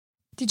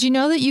Did you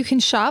know that you can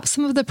shop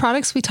some of the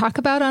products we talk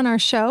about on our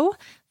show?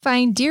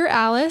 Find Dear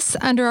Alice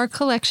under our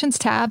collections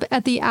tab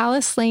at the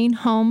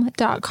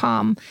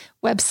alicelanehome.com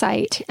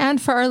website. And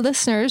for our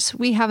listeners,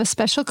 we have a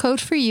special code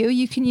for you.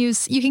 You can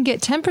get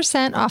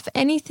 10% off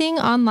anything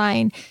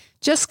online.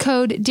 Just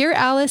code Dear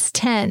Alice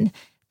 10.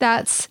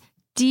 That's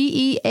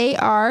DEARALICE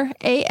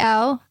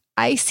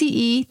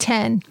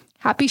 10.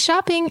 Happy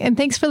shopping and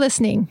thanks for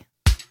listening.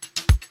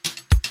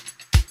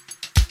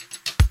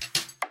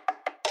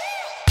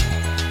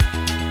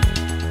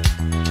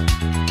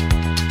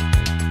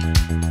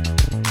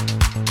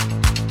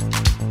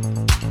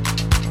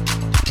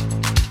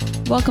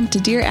 Welcome to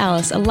Dear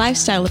Alice, a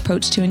lifestyle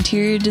approach to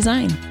interior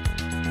design.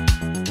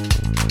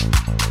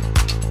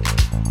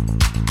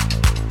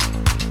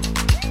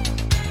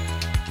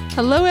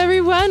 Hello,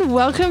 everyone.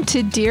 Welcome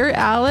to Dear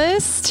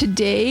Alice.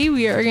 Today,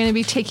 we are going to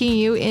be taking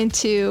you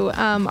into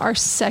our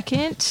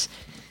second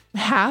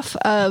half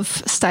of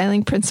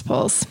styling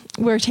principles.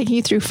 We're taking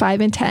you through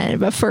 5 and 10.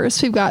 But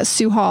first, we've got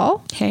Sue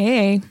Hall.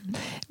 Hey.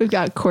 We've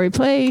got Corey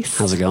Place.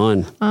 How's it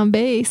going? On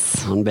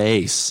bass. On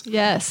bass.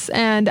 Yes.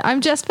 And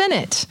I'm Jess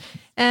Bennett.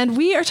 And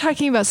we are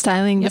talking about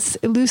styling this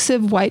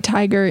elusive white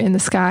tiger in the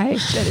sky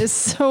that is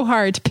so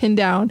hard to pin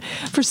down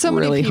for so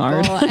many people.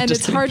 Hard. And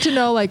it's hard to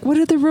know, like, what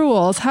are the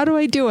rules? How do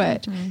I do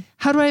it? Mm-hmm.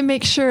 How do I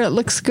make sure it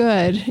looks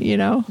good? You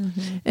know?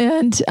 Mm-hmm.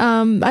 And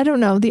I don't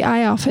know. The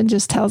eye often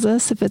just tells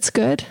us if it's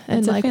good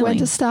and like when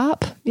to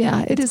stop.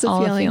 Yeah, it is a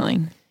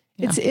feeling.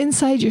 Yeah. It's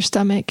inside your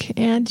stomach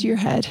and your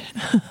head.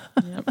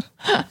 Yep.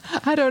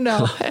 I don't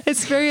know.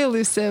 It's very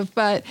elusive,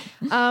 but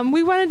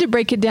we wanted to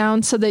break it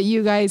down so that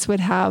you guys would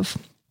have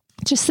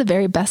just the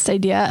very best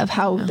idea of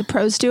how the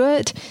pros do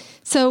it.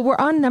 So we're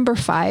on number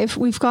 5.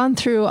 We've gone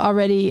through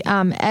already.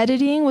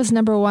 Editing was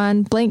number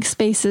 1. Blank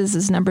spaces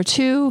is number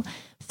 2.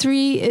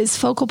 3 is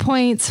focal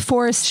points.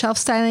 4 is shelf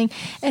styling.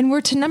 And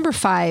we're to number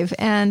 5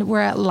 and we're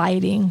at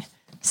lighting.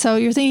 So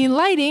you're thinking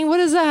lighting, what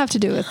does that have to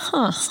do with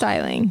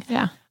styling?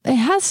 Yeah. It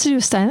has to do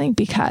with styling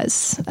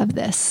because of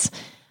this.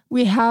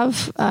 We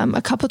have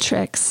a couple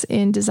tricks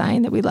in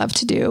design that we love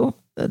to do.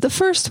 The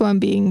first one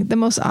being the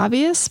most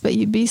obvious, but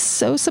you'd be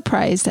so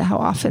surprised at how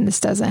often this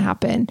doesn't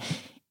happen.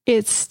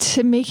 It's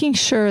to making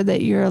sure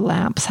that your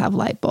lamps have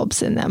light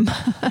bulbs in them.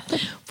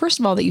 First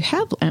of all, that you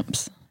have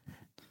lamps.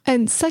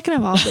 And second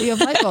of all, that you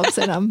have light bulbs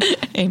in them.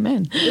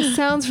 Amen. It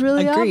sounds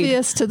really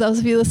obvious to those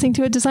of you listening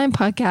to a design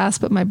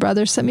podcast, but my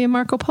brother sent me a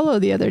Marco Polo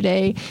the other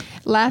day,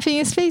 laughing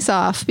his face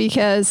off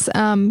because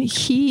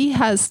he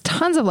has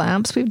tons of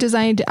lamps. We've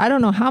designed, I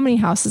don't know how many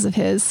houses of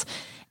his,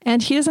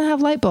 and he doesn't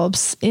have light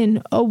bulbs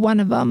in one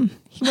of them.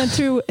 He went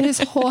through his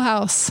whole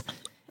house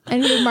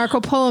and he would Marco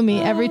Polo me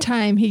every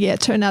time he get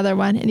to another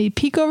one. And he'd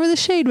peek over the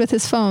shade with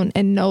his phone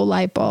and no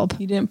light bulb.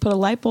 You didn't put a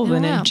light bulb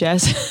in it,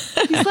 Jess.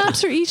 These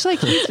lamps are each like,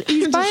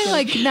 he's buying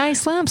like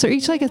nice lamps. They're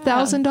each like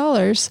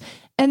 $1,000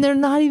 and they're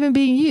not even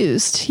being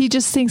used. He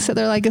just thinks that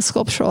they're like a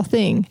sculptural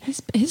thing.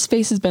 His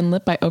face has been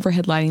lit by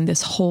overhead lighting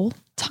this whole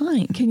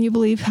time. Can you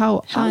believe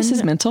how is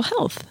his mental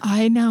health?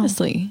 I know.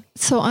 Honestly.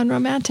 So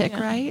unromantic,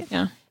 right?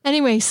 Yeah.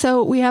 Anyway,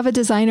 so we have a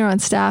designer on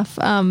staff,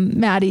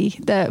 Maddie,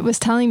 that was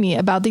telling me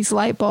about these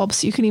light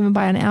bulbs you can even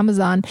buy on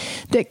Amazon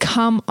that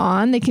come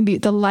on. They can be,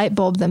 the light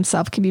bulb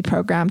themselves can be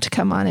programmed to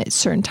come on at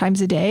certain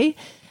times a day.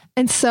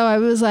 And so I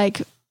was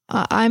like,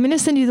 I'm going to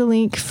send you the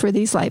link for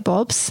these light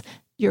bulbs.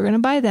 You're going to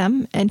buy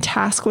them and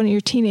task one of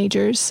your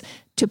teenagers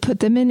to put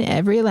them in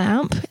every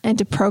lamp and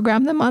to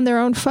program them on their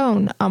own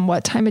phone on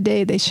what time of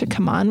day they should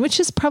come on, which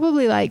is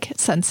probably like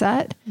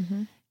sunset.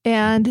 Mm-hmm.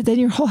 And then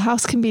your whole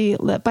house can be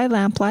lit by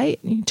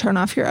lamplight. You turn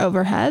off your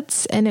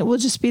overheads and it will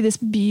just be this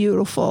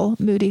beautiful,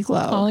 moody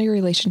glow. All your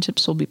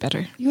relationships will be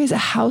better. You guys, a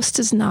house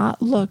does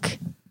not look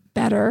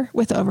better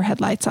with overhead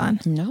lights on.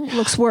 No. It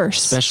looks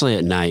worse. Especially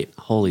at night.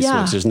 Holy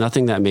smokes. There's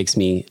nothing that makes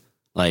me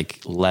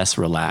like less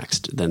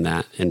relaxed than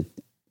that. And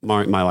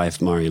my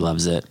wife, Mari,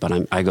 loves it,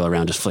 but I go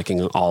around just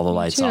flicking all the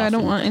lights off. I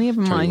don't want any of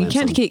them on. You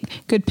can't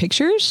take good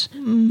pictures.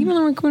 Even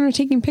when we're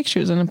taking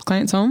pictures in a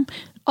client's home,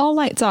 all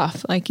lights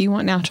off. Like you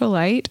want natural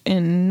light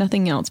and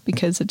nothing else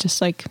because it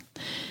just like,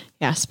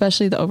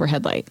 especially the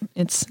overhead light.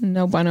 It's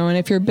no bueno. And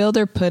if your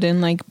builder put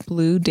in like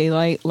blue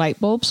daylight light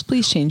bulbs,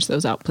 please change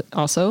those out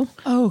also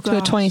to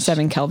a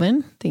 27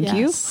 Kelvin. Thank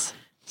you.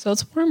 So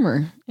it's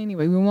warmer.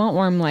 Anyway, we want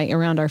warm light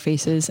around our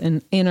faces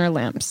and in our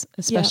lamps,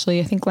 especially.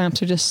 I think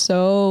lamps are just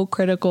so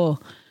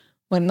critical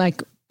when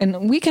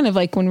and we kind of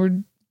like when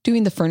we're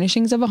doing the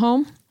furnishings of a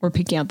home, we're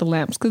picking out the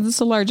lamps because it's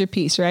a larger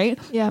piece, right?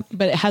 Yeah.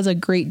 But it has a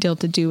great deal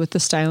to do with the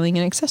styling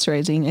and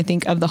accessorizing, I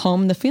think, of the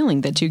home, the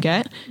feeling that you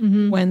get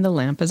when the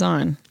lamp is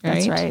on, right?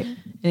 That's right. And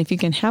if you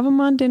can have them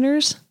on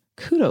dinners,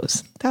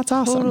 kudos. That's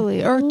awesome.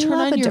 Totally. Or turn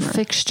on your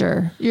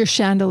fixture, your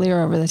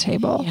chandelier over the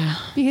table. Yeah.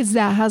 Because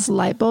that has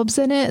light bulbs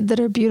in it that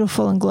are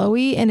beautiful and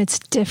glowy and it's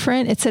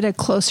different. It's at a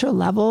closer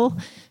level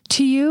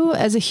to you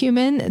as a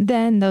human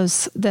than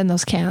those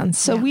cans.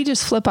 So we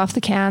just flip off the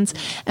cans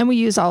and we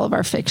use all of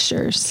our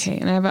fixtures. Okay.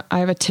 And I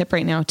have a tip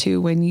right now too.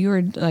 When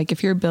you're like,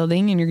 if you're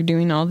building and you're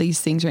doing all these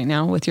things right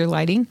now with your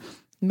lighting,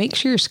 make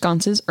sure your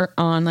sconces are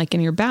on like in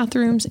your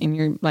bathrooms, in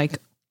your like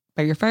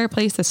by your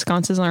fireplace, the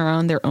sconces are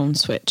on their own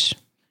switch.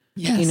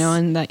 Yes. You know,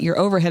 and that your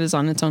overhead is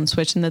on its own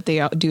switch and that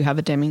they do have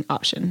a dimming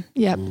option.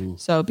 Yep.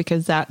 So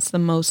because that's the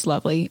most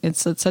lovely.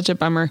 It's such a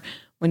bummer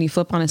when you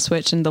flip on a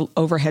switch and the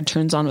overhead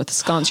turns on with the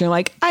sconce. You're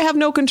like, I have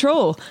no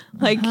control.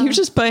 Like you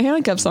just put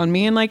handcuffs on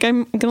me and like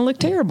I'm going to look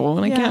terrible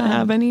and I can't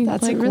have any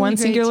like really one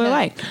singular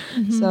light.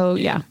 Mm-hmm. So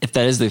yeah. If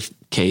that is the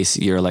case,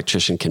 your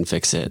electrician can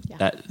fix it. Yeah.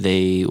 That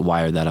they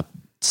wired that up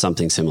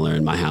something similar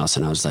in my house.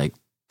 And I was like,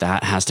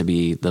 that has to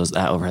be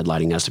that overhead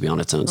lighting has to be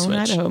on its own switch.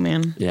 Idaho,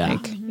 man. Yeah.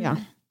 Like, yeah.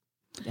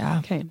 Yeah.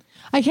 Okay.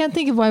 I can't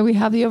think of why we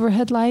have the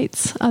overhead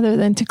lights other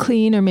than to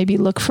clean or maybe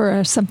look for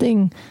a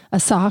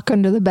sock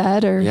under the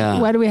bed or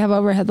why do we have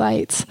overhead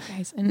lights?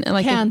 Guys, and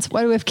like cans.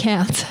 Why do we have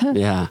cans?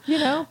 Yeah. You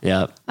know?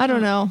 Yeah. I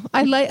don't know.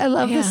 I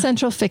love the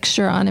central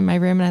fixture on in my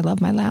room and I love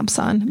my lamps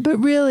on. But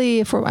really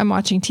if I'm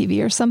watching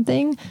TV or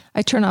something,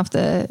 I turn off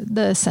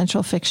the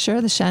central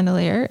fixture, the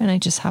chandelier, and I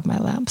just have my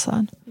lamps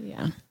on.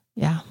 Yeah.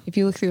 Yeah. If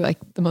you look through like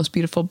the most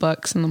beautiful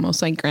books and the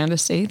most like grand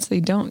estates, they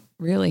don't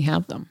really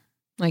have them.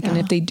 Like, and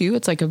if they do,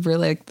 it's like a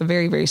really, like the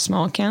very, very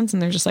small cans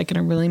and they're just like in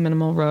a really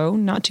minimal row,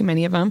 not too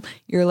many of them.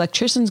 Your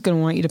electrician's going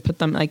to want you to put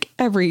them like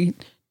every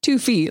 2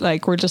 feet.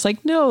 Like we're just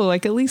like, no,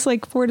 like at least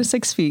like 4 to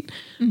 6 feet.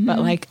 Mm-hmm.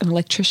 But like an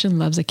electrician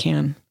loves a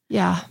can.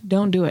 Yeah.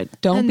 Don't do it.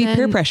 Don't be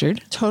peer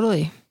pressured.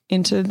 Totally.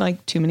 Into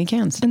like too many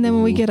cans. And then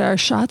when we get our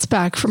shots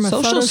back from a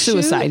social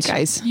suicide, shoot,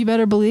 guys, you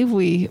better believe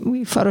we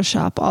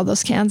Photoshop all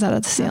those cans out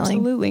of the ceiling.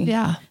 Absolutely.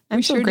 Yeah.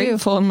 I'm so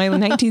grateful in my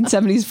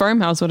 1970s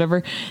farmhouse,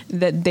 whatever,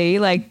 that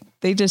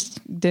they just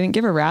didn't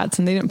give a rat's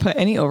and they didn't put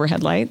any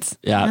overhead lights.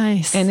 Yeah.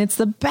 Nice. And it's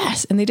the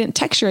best. And they didn't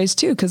texturize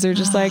too, because they're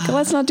just like,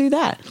 let's not do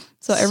that.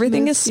 So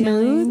everything is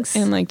smooth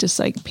and like just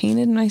like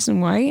painted nice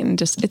and white and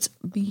just it's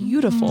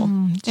beautiful.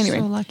 Anyway,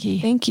 so lucky.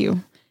 Thank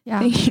you.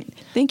 Yeah.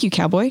 Thank you,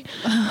 cowboy.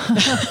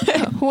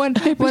 One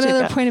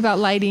other point about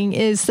lighting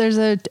is there's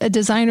a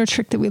designer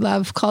trick that we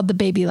love called the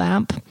baby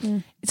lamp.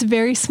 It's a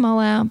very small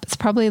lamp. It's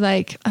probably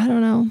like, I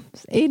don't know,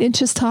 8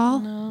 inches tall.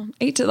 No,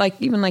 8 to like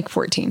even like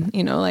 14,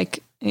 you know,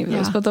 like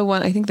anyways, but the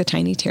one, I think the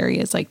Tiny Terry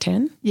is like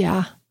 10.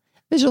 Yeah.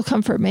 Visual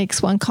Comfort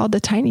makes one called the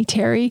Tiny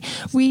Terry.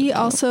 We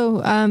also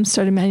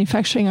started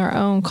manufacturing our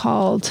own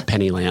called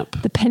Penny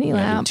Lamp. The Penny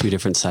Lamp. 2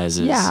 different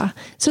sizes. Yeah.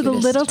 So the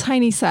little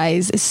tiny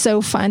size is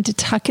so fun to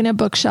tuck in a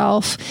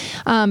bookshelf.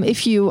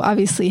 If you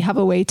obviously have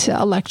a way to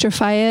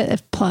electrify it,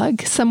 a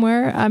plug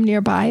somewhere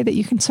nearby that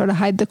you can sort of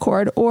hide the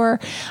cord. Or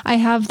I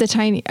have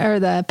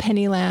the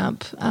Penny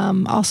Lamp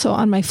also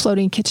on my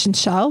floating kitchen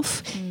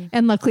shelf.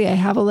 And luckily I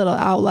have a little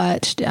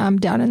outlet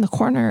down in the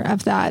corner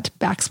of that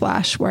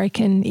backsplash where I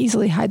can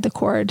easily hide the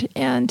cord.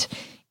 And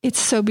it's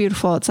so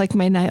beautiful. It's like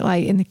my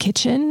nightlight in the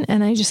kitchen.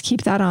 And I just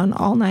keep that on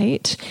all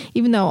night,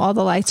 even though all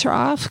the lights are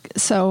off.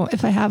 So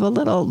if I have a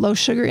little low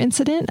sugar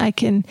incident, I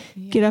can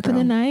get up in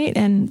the night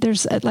and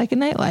there's like a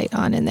nightlight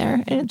on in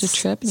there. And it's a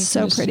trip. And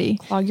so pretty.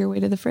 Clog your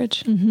way to the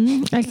fridge.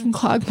 Mm-hmm. I can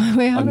clog my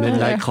way out. A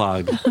midnight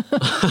clog.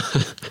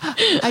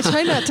 I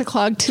try not to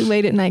clog too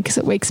late at night because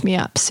it wakes me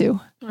up, Sue.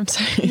 I'm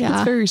sorry. Yeah.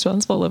 It's very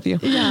responsible of you.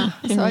 Yeah.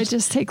 So I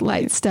just take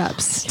light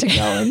steps to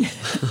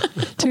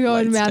go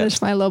and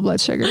manage my low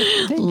blood sugar.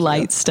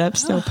 Light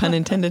steps, no pun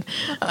intended.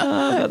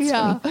 That's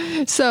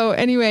funny. So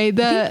anyway,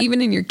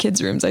 even in your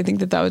kids' rooms, I think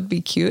that would be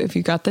cute if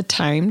you got the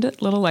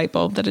timed little light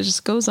bulb that it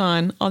just goes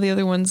on. All the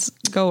other ones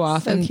go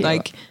off, so and cute.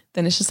 Like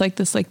then it's just like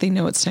this. Like they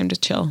know it's time to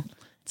chill.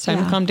 It's time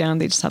to calm down.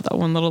 They just have that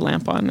one little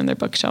lamp on in their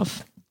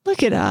bookshelf.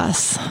 Look at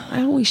us.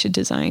 We should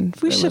design.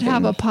 We should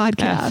have a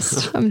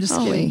podcast. I'm just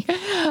kidding.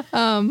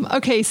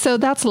 Okay, so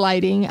that's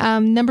lighting.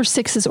 Number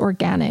 6 is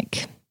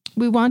organic.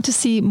 We want to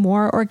see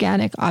more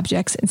organic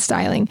objects in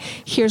styling.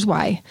 Here's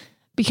why.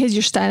 Because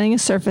you're styling a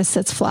surface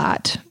that's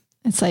flat.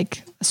 It's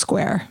like a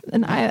square.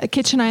 A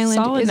kitchen island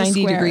solid is a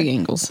 90-degree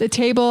angles. The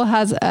table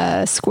has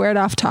a squared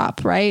off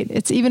top, right?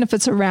 It's even if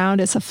it's a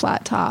round, it's a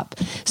flat top.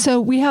 So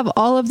we have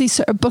all of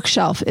these. A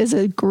bookshelf is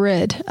a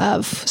grid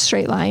of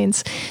straight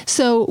lines.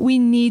 So we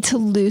need to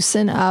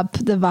loosen up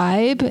the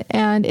vibe,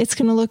 and it's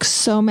going to look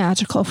so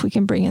magical if we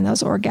can bring in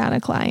those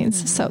organic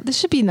lines. So this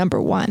should be number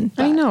 1.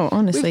 I know,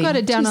 honestly. We've got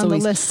it down on the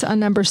list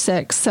on number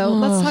 6. So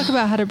let's talk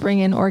about how to bring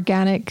in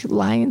organic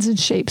lines and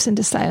shapes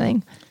into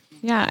styling.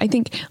 Yeah, I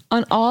think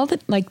on all the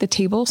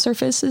table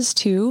surfaces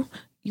too,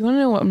 you want to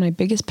know what my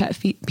biggest pet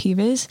peeve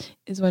is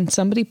when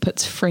somebody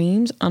puts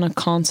frames on a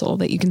console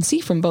that you can see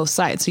from both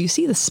sides. So you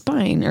see the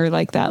spine or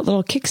like that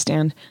little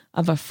kickstand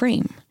of a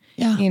frame,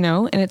 you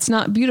know, and it's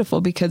not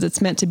beautiful because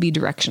it's meant to be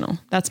directional.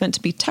 That's meant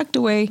to be tucked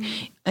away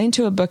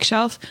into a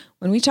bookshelf.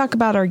 When we talk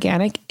about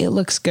organic, it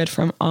looks good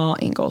from all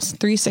angles,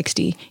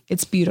 360.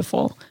 It's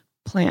beautiful.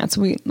 Plants,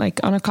 we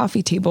like on a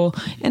coffee table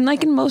and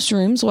like in most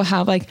rooms we'll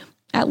have like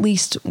at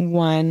least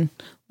one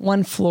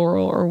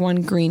floral or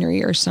one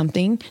greenery or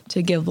something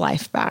to give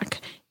life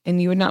back.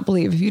 And you would not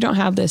believe if you don't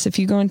have this, if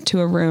you go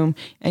into a room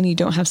and you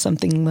don't have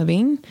something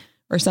living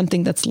or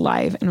something that's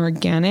live and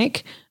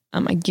organic,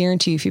 I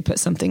guarantee you if you put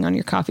something on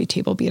your coffee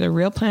table, be it a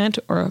real plant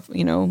or,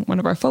 you know, one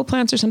of our faux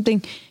plants or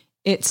something,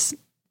 it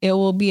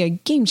will be a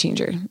game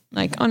changer.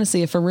 Like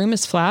honestly, if a room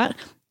is flat,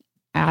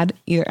 add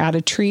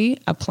a tree,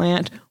 a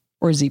plant,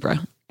 or zebra.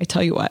 I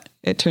tell you what,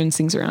 it turns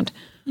things around.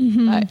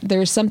 But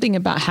there's something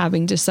about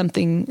having just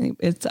something,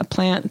 it's a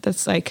plant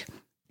that's like,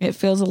 it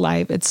feels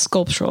alive. It's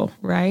sculptural,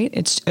 right?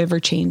 It's ever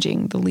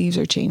changing. The leaves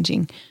are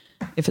changing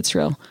if it's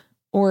real,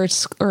 or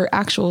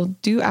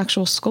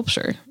actual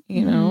sculpture,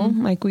 you know,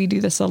 like we do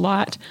this a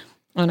lot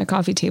on a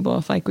coffee table.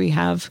 If like we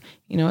have,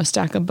 you know, a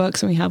stack of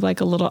books and we have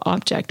like a little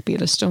object, be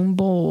it a stone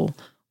bowl,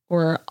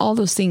 or all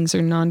those things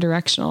are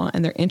non-directional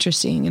and they're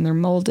interesting and they're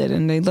molded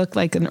and they look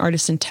like an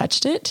artisan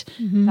touched it.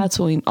 That's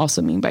what we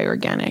also mean by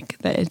organic,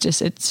 that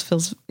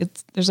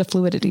there's a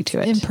fluidity to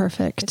it.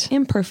 It's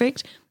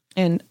imperfect.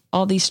 And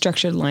all these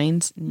structured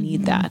lines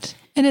need that.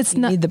 And it's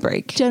not need the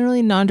break.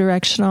 Generally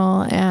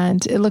non-directional,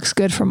 and it looks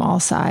good from all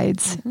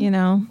sides, you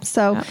know?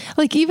 So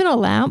like even a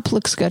lamp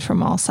looks good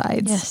from all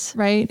sides,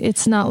 right?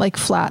 It's not like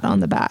flat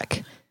on the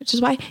back. Which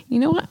is why, you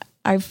know what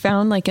I've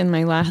found like in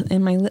my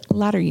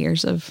latter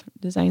years of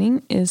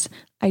designing is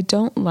I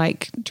don't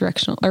like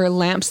directional or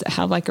lamps that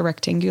have like a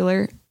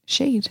rectangular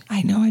shade.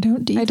 I know. I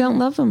don't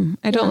love them.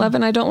 I don't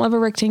love a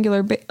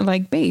rectangular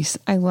base.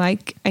 I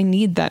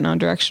need that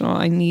non-directional.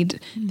 I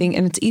need thing.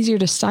 And it's easier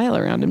to style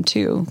around them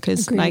too.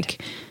 Cause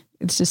like,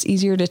 it's just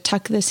easier to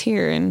tuck this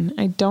here. And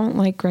I don't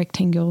like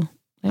rectangle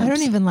lamps. I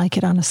don't even like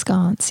it on a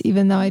sconce,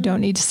 even though I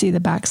don't need to see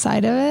the back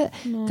side of it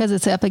because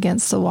it's up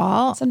against the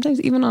wall. Sometimes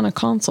even on a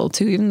console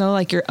too, even though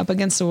like you're up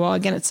against the wall,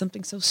 again, it's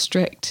something so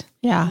strict.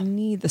 Yeah. You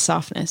need the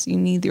softness. You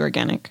need the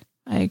organic.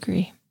 I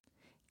agree.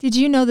 Did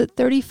you know that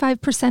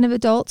 35% of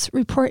adults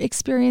report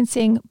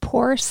experiencing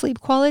poor sleep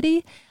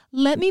quality?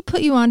 Let me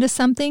put you onto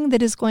something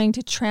that is going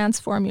to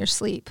transform your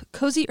sleep.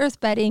 Cozy Earth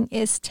bedding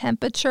is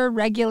temperature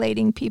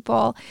regulating,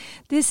 people.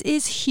 This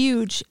is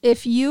huge.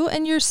 If you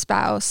and your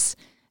spouse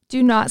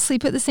do not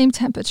sleep at the same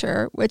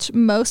temperature, which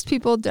most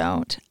people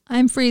don't,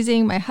 I'm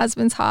freezing, my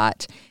husband's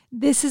hot.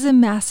 This is a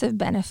massive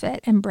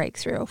benefit and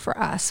breakthrough for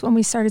us when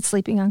we started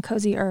sleeping on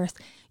Cozy Earth.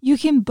 You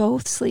can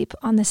both sleep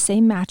on the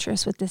same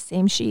mattress with the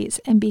same sheets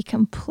and be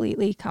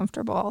completely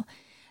comfortable.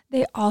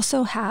 They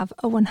also have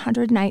a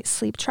 100-night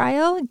sleep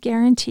trial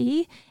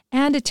guarantee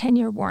and a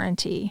 10-year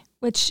warranty,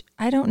 which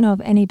I don't know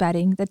of any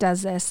bedding that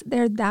does this.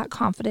 They're that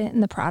confident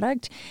in the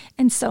product,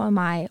 and so am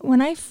I.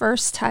 When I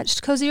first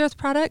touched Cozy Earth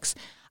products,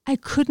 I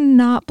could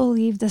not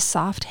believe the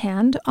soft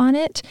hand on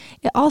it.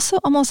 It also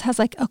almost has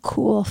like a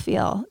cool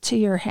feel to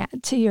your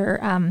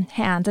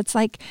hand. It's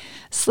like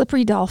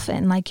slippery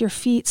dolphin, like your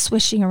feet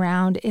swishing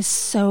around is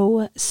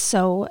so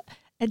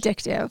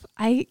addictive.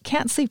 I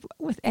can't sleep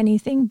with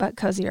anything but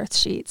Cozy Earth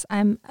sheets.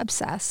 I'm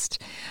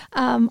obsessed.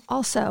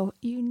 Also,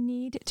 you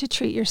need to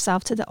treat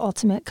yourself to the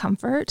ultimate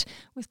comfort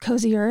with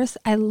Cozy Earth.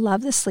 I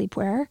love the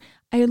sleepwear.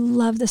 I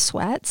love the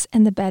sweats,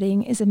 and the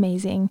bedding is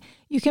amazing.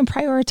 You can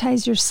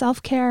prioritize your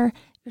self-care,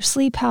 your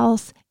sleep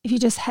health, if you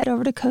just head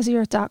over to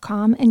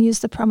cozyearth.com and use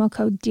the promo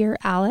code Dear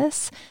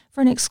Alice for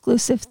an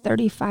exclusive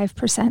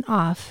 35%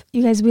 off.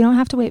 You guys, we don't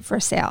have to wait for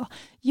a sale.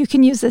 You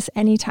can use this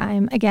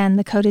anytime. Again,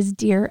 the code is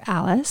Dear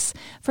Alice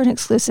for an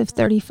exclusive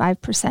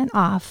 35%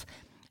 off.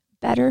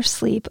 Better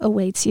sleep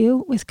awaits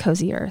you with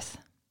Cozy Earth.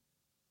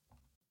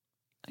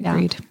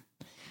 Agreed.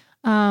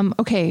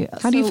 Okay.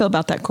 How do you feel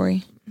about that,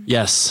 Corey?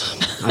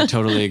 Yes, I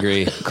totally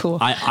agree. Cool.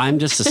 I'm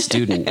just a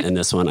student in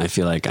this one. I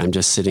feel like I'm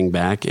just sitting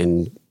back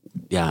and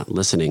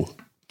listening.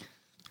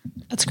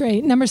 That's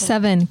great. Number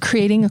 7,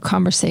 creating a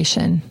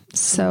conversation.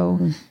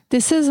 So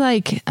this is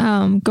like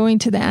going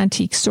to the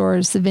antique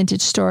stores, the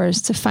vintage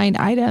stores to find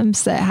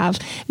items that have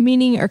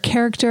meaning or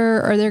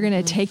character, or they're going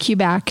to take you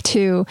back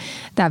to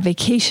that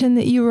vacation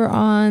that you were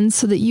on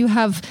so that you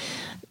have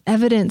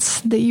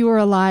evidence that you were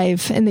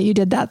alive and that you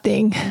did that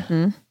thing.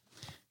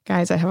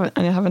 Guys, I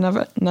have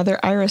another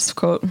Iris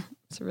quote.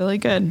 It's really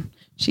good.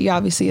 She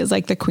obviously is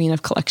like the queen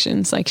of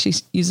collections. Like she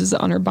uses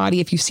it on her body.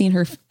 If you've seen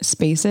her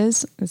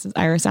spaces, this is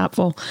Iris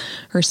Apfel.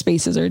 Her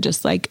spaces are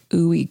just like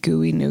ooey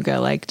gooey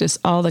nougat, like just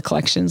all the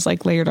collections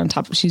like layered on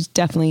top. She's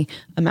definitely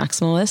a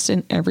maximalist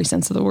in every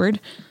sense of the word.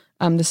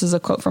 This is a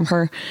quote from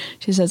her.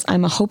 She says,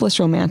 "I'm a hopeless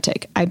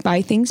romantic. I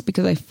buy things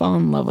because I fall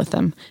in love with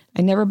them.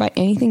 I never buy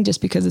anything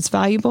just because it's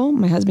valuable.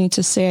 My husband used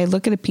to say, I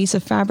look at a piece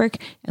of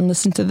fabric and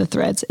listen to the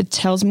threads. It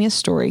tells me a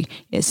story.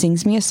 It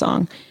sings me a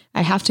song.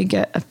 I have to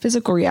get a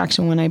physical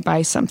reaction when I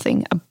buy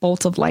something, a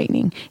bolt of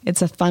lightning.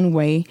 It's a fun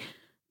way.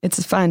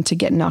 It's fun to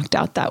get knocked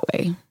out that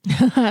way."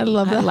 I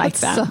love that. I like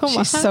that. So She's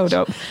much. so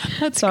dope.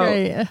 That's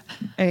great.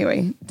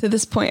 Anyway, to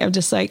this point of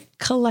just like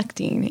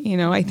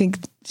collecting, I think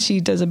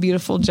she does a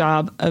beautiful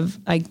job of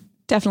like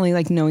definitely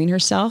like knowing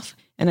herself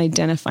and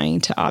identifying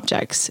to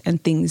objects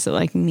and things that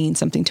like mean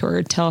something to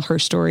her, tell her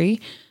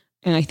story.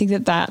 And I think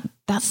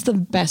that's the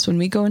best when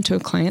we go into a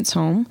client's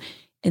home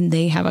and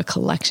they have a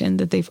collection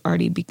that they've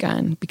already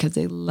begun because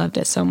they loved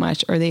it so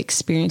much or they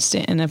experienced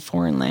it in a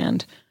foreign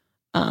land.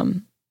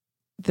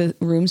 The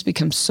rooms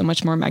become so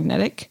much more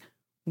magnetic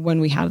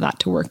when we have that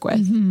to work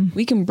with.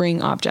 We can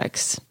bring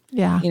objects,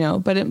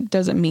 but it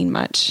doesn't mean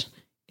much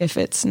if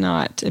it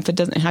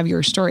doesn't have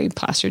your story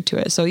plastered to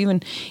it. So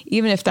even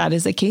if that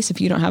is the case,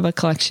 if you don't have a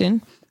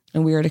collection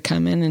and we were to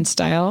come in and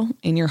style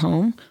in your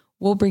home,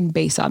 we'll bring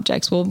base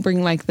objects. We'll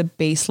bring like the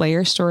base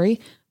layer story,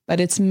 but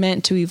it's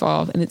meant to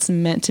evolve and it's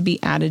meant to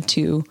be added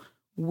to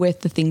with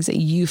the things that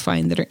you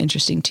find that are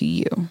interesting to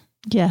you.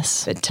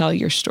 Yes. That tell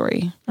your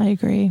story. I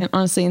agree. And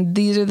honestly, and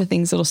these are the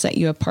things that'll set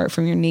you apart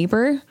from your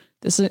neighbor.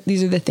 These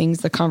are the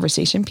things, the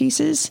conversation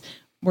pieces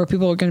where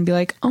people are going to be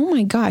like, oh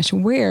my gosh,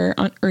 where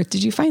on earth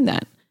did you find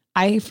that?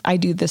 I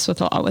do this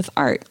with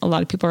art. A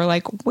lot of people are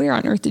like, where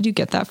on earth did you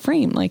get that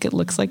frame? Like, it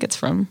looks like it's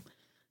from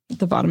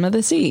the bottom of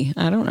the sea.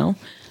 I don't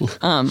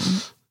know.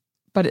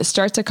 But it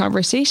starts a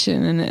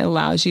conversation and it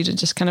allows you to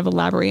just kind of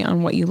elaborate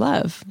on what you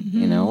love,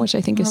 you know, which I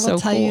think is so cool.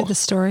 Tell you the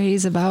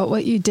stories about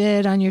what you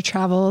did on your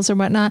travels or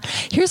whatnot.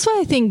 Here's why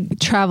I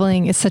think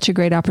traveling is such a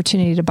great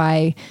opportunity to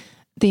buy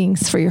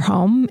things for your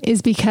home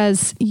is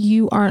because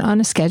you aren't on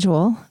a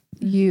schedule.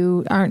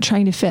 You aren't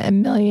trying to fit a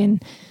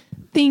million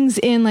things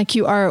in like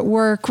you are at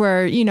work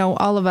where, you know,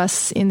 all of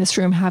us in this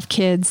room have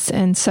kids.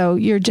 And so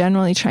you're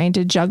generally trying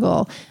to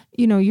juggle,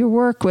 you know, your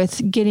work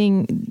with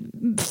getting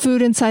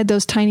food inside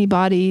those tiny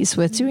bodies,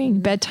 with doing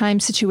bedtime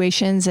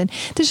situations. And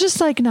there's just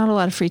like not a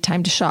lot of free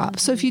time to shop.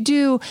 So if you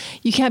do,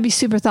 you can't be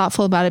super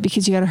thoughtful about it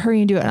because you got to hurry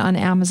and do it on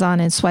Amazon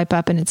and swipe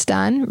up and it's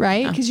done.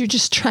 Right. Because you're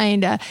just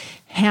trying to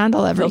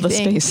handle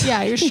everything.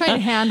 Yeah. You're just trying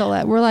to handle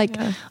it. We're like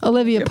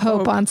Olivia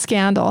Pope on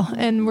Scandal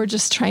and we're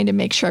just trying to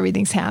make sure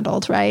everything's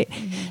handled. Right.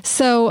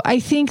 So I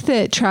think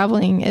that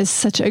traveling is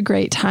such a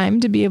great time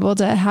to be able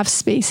to have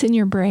space in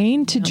your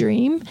brain to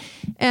dream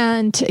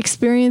and to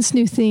experience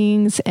new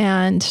things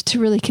and to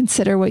really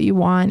consider what you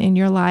want in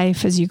your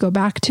life as you go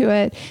back to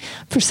it.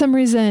 For some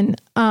reason,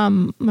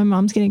 my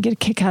mom's going to get a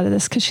kick out of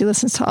this because she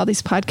listens to all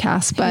these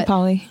podcasts, but hey,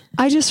 Polly.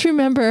 I just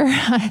remember,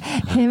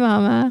 hey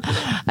mama,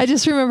 I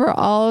just remember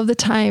all of the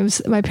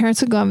times my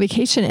parents would go on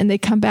vacation and they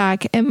come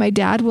back and my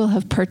dad will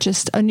have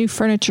purchased a new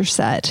furniture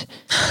set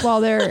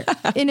while they're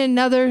in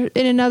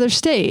another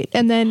state.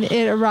 And then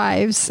it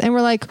arrives and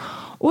we're like,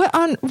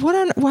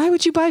 why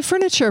would you buy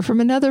furniture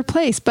from another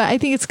place? But I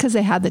think it's because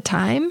they had the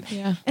time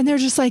and they're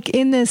just like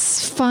in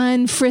this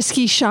fun,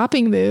 frisky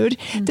shopping mood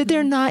that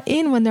they're not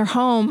in when they're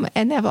home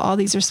and they have all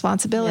these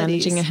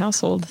responsibilities. Managing a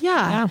household.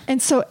 Yeah.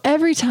 And so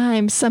every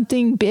time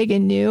something big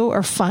and new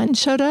or fun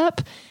showed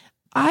up,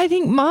 I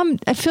think, Mom,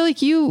 I feel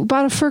like you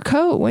bought a fur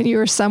coat when you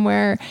were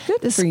somewhere.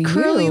 Good this for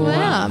curly you.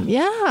 lamb.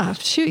 Yeah.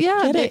 Shoot.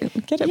 Yeah.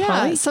 Get it,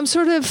 Polly. Some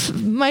sort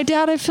of, my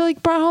dad, I feel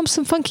like brought home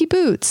some funky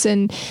boots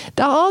and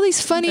all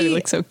these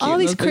funny, so all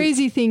these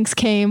crazy things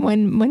came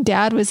when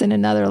Dad was in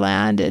another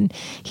land and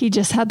he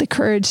just had the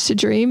courage to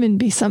dream and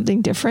be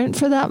something different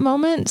for that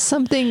moment,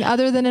 something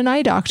other than an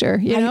eye doctor,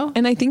 you know?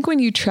 And I think when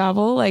you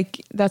travel,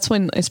 like that's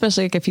when,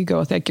 especially like if you go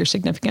with like your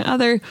significant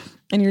other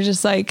and you're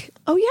just like,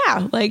 oh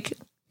yeah, like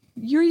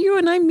you're you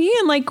and I'm me.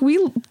 And like, we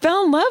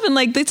fell in love and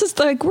like, this is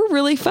like, we're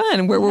really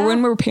fun.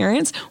 When we're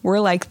parents, we're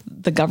like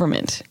the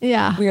government.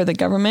 Yeah. We are the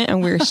government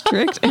and we're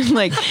strict. And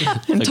like,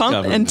 and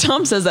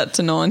Tom says that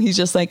to Nolan. He's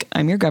just like,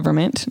 I'm your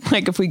government.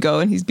 Like if we go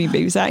and he's being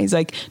babysat, he's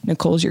like,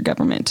 Nicole's your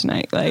government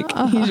tonight. Like,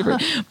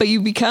 but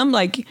you become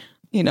like,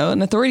 you know,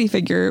 an authority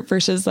figure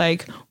versus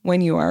like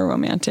when you are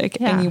romantic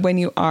and when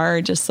you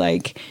are just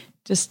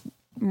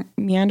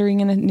meandering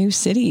in a new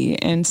city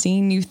and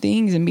seeing new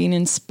things and being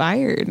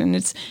inspired. And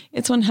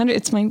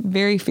it's my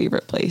very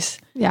favorite place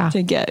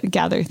to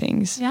gather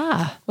things.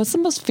 Yeah. What's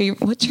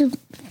your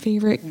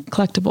favorite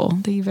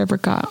collectible that you've ever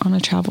got on a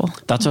travel?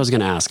 That's what I was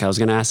going to ask. I was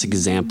going to ask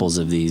examples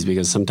of these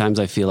because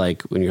sometimes I feel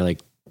like when you're like,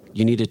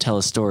 you need to tell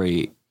a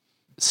story,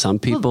 some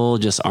people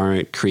just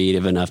aren't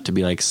creative enough to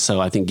be like,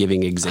 so I think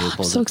giving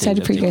examples. I'm so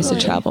excited for you guys to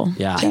travel.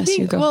 Yeah. I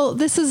think, well,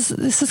 this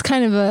is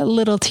kind of a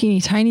little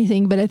teeny tiny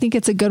thing, but I think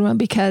it's a good one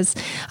because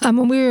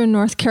when we were in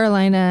North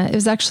Carolina, it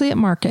was actually at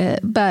market,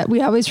 but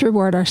we always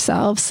reward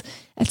ourselves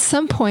at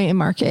some point in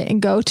market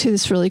and go to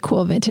this really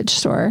cool vintage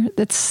store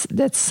that's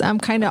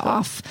kind of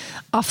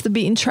off the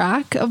beaten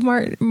track of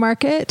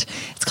market.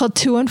 It's called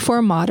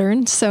 214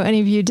 Modern. So any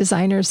of you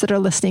designers that are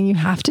listening, you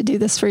have to do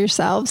this for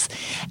yourselves.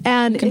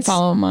 And you can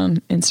follow them on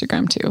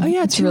Instagram too. Oh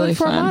yeah,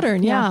 214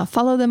 Modern. Yeah,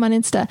 follow them on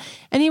Insta.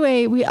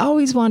 Anyway, we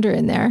always wander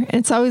in there, and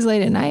it's always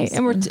late at night,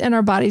 and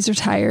our bodies are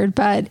tired,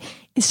 but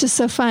it's just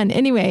so fun.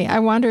 Anyway, I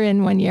wander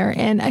in one year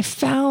and I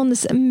found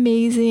this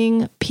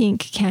amazing pink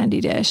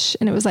candy dish.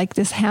 And it was like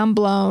this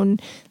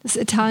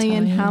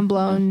Italian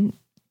hand-blown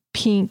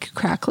pink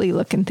crackly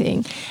looking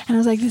thing. And I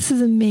was like, this is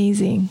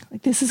amazing.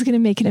 Like this is going to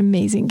make an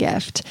amazing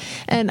gift.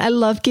 And I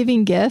love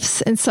giving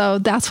gifts. And so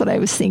that's what I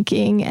was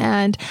thinking.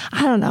 And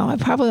I don't know, I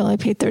probably only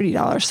paid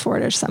 $30 for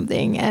it or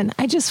something. And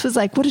I just was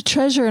like, what a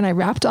treasure. And I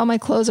wrapped all my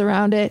clothes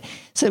around it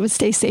so it would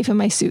stay safe in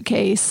my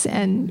suitcase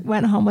and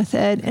went home with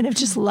it. And I've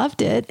just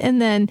loved it.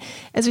 And then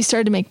as we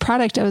started to make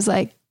product, I was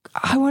like,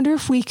 I wonder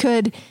if we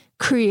could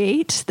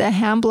create the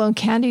hand-blown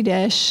candy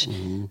dish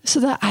so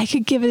that I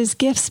could give it as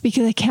gifts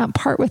because I can't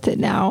part with it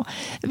now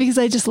because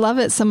I just love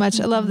it so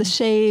much. I love the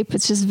shape.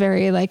 It's just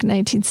very like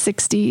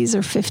 1960s or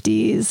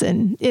 50s.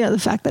 And, you know, the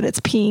fact that it's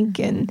pink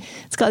and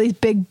it's got these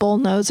big bull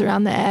nose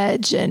around the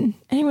edge. And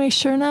anyway,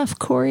 sure enough,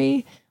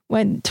 Corey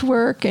went to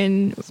work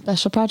and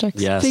special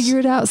projects. Yes.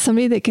 Figured out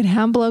somebody that could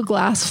hand blow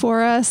glass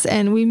for us,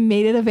 and we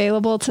made it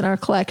available. It's in our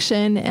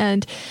collection,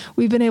 and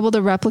we've been able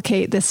to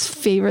replicate this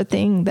favorite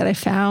thing that I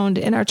found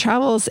in our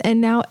travels.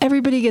 And now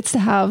everybody gets to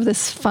have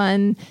this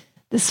fun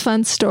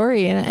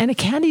story and a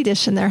candy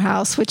dish in their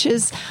house, which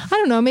is, I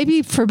don't know,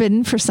 maybe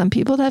forbidden for some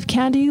people to have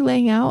candy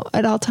laying out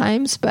at all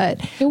times, but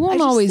it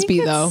won't always be,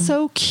 though.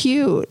 So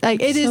cute.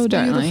 Like, it is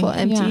beautiful,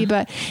 empty,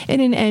 but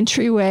in an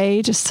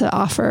entryway, just to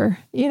offer,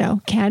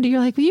 candy. You're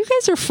like, well, you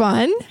guys are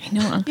fun.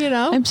 I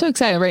know. I'm so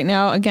excited right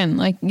now. Again,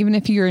 like, even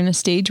if you're in a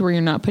stage where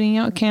you're not putting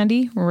out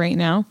candy right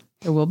now,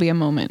 there will be a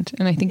moment.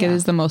 And I think it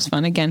is the most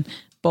fun. Again,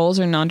 bowls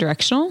are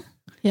non-directional.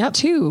 Yep.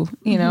 Too,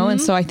 and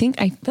so I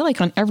feel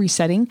like on every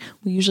setting,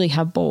 we usually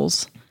have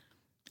bowls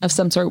of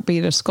some sort, be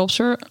it a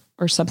sculpture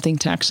or something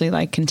to actually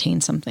like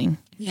contain something.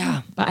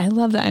 Yeah. But I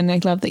love that. And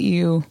I love that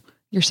you're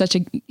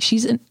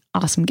she's an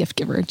awesome gift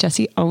giver.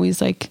 Jessie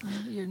always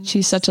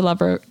she's such a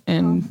lover,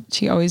 and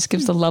she always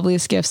gives the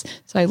loveliest gifts.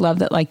 So I love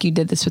that, like, you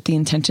did this with the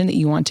intention that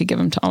you want to give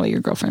them to all of your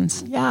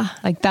girlfriends. Yeah.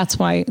 Like, that's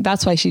why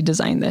she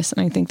designed this.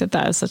 And I think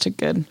that is such a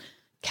good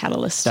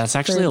catalyst. That's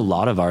actually a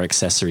lot of our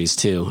accessories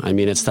too. I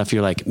mean, it's stuff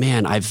you're like,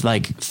 man, I've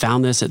like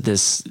found this at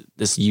this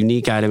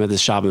unique item at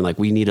this shop, and like,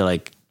 we need to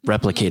like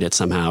replicate it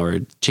somehow or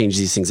change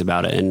these things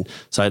about it. And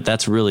so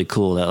that's really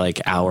cool that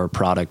like our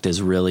product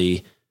is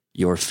really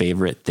your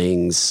favorite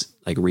things,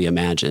 like,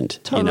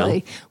 reimagined.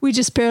 Totally. We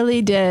just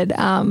barely did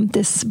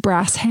this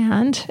brass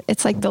hand.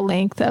 It's like the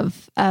length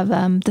of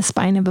the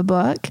spine of a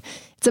book.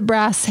 It's a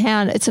brass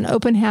hand. It's an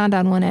open hand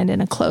on one end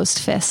and a closed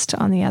fist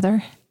on the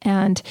other.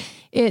 And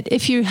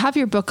if you have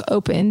your book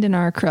opened in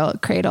our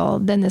acrylic cradle,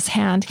 then this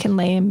hand can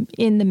lay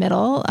in the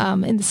middle,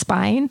 in the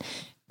spine,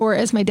 or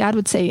as my dad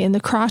would say, in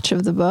the crotch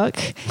of the book.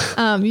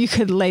 You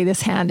could lay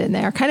this hand in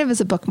there, kind of as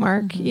a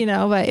bookmark,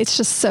 but it's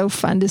just so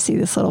fun to see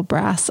this little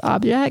brass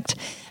object.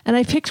 And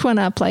I picked one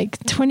up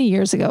like 20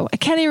 years ago. I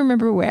can't even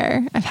remember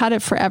where. I've had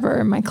it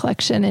forever in my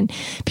collection, and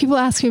people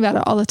ask me about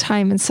it all the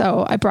time. And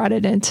so I brought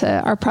it into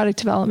our product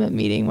development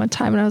meeting one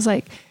time, and I was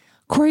like,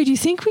 Corey, do you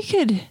think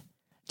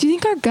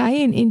our guy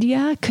in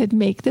India could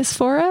make this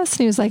for us? And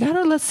he was like, I don't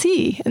know, let's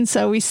see. And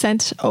so we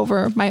sent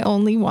over my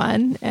only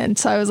one. And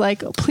so I was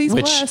like, please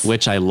bless.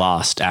 Which I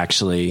lost,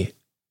 actually.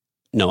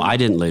 No, I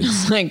didn't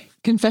lose. Like,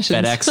 confessions.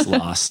 FedEx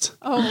lost.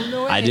 Oh,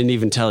 no way. I didn't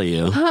even tell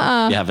you.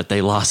 Yeah, but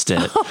they lost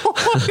it.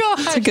 Oh my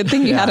gosh. It's a good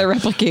thing you had it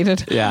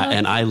replicated. Yeah.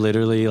 And I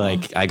literally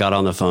I got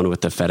on the phone with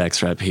the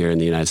FedEx rep here in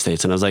the United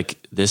States, and I was like,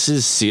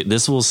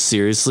 this will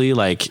seriously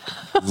like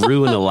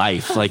ruin a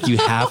life. Like, you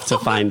have to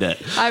find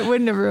it. I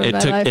wouldn't have ruined my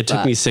life. It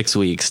took me 6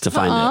 weeks to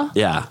find it.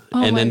 Yeah.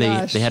 Oh, and then they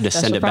had to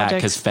Special send it back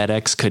projects. because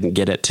FedEx couldn't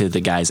get it to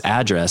the guy's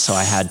address. So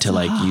I had to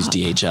use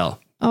DHL.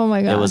 Oh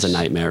my gosh. It was a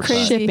nightmare.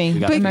 Crazy. Shipping.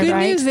 But good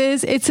news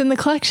is it's in the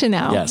collection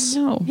now. Yes.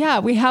 No. Yeah,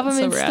 we have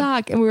them in rad.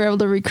 stock, and we were able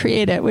to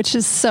recreate it, which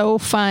is so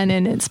fun.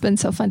 And it's been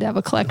so fun to have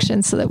a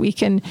collection so that we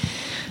can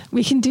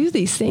do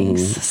these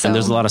things. Mm-hmm. So. And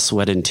there's a lot of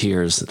sweat and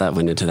tears that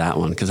went into that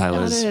one, because I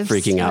was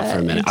freaking out for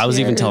a minute. I was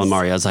even telling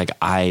Mari, I was like,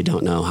 I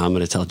don't know how I'm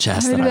going to tell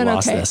Jess that I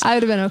lost this. I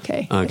would have been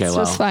okay. Okay, it's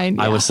well, just fine.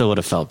 I Yeah. still would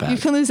have felt bad. You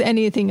can lose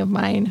anything of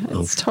mine.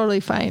 It's totally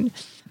fine.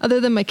 Other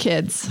than my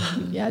kids.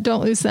 Yeah,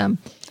 don't lose them.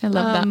 I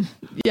love that.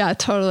 Yeah,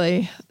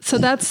 totally. So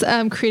that's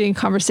creating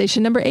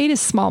conversation. Number 8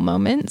 is small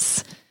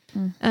moments.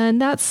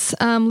 And that's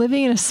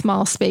living in a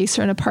small space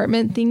or an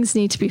apartment. Things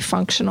need to be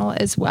functional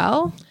as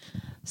well.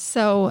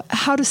 So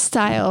how to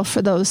style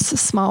for those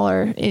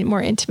smaller,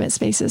 more intimate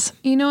spaces.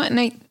 You know what?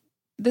 And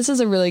this is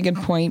a really good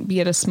point,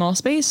 be it a small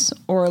space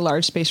or a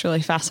large space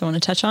really fast I want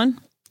to touch on,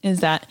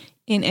 is that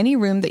in any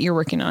room that you're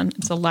working on,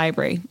 it's a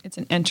library, it's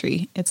an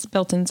entry, it's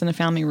built-ins in a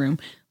family room.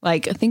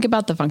 Like, think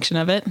about the function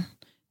of it.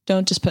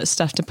 Don't just put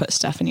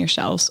stuff in your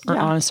shelves or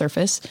on a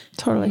surface.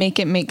 Totally. Make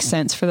it make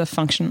sense for the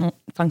function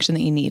that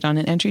you need. On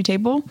an entry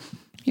table,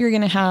 you're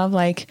going to have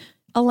like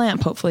a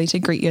lamp, hopefully, to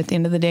greet you at the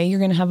end of the day. You're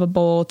going to have a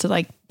bowl to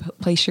like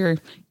place your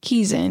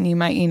keys in. You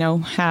might,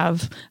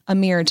 have a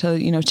mirror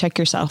to, check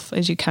yourself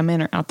as you come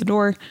in or out the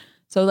door.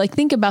 So like,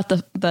 think about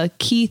the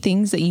key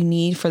things that you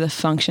need for the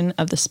function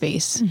of the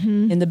space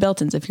in the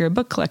built-ins. If you're a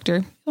book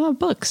collector, you'll have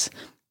books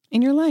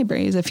in your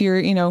libraries. If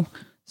you're,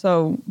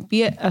 so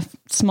be it a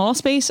small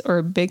space or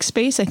a big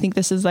space, I think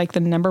this is like the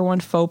number one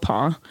faux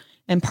pas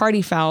and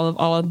party foul of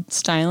all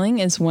styling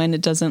is when it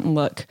doesn't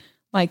look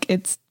like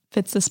it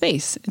fits the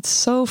space. It's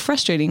so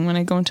frustrating when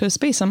I go into a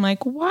space. I'm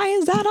like, why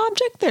is that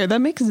object there?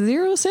 That makes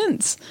zero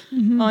sense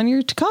on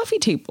your coffee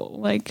table.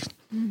 Like,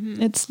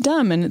 it's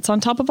dumb, and it's on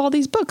top of all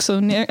these books. So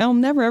I'll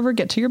never, ever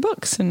get to your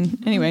books. And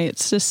anyway,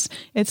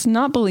 it's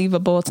not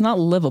believable. It's not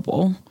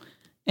livable.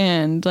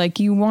 And like,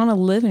 you want to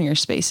live in your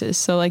spaces.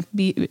 So like,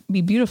 be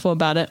beautiful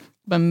about it,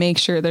 but make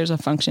sure there's a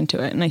function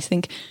to it. And I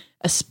think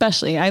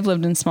especially I've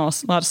lived in a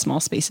lot of small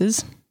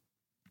spaces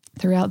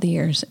throughout the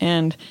years,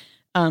 and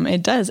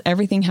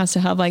everything has to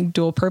have like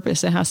dual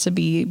purpose. It has to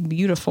be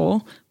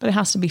beautiful, but it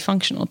has to be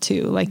functional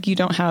too. Like, you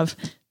don't have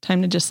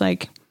time to just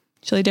like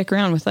chilly dick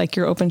around with like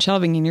your open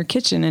shelving in your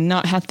kitchen and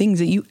not have things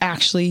that you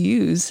actually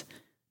use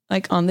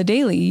like on the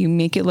daily, you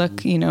make it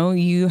look,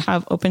 you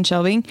have open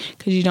shelving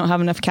because you don't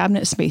have enough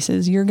cabinet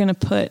spaces. You're going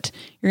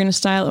to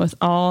style it with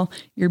all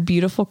your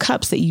beautiful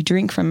cups that you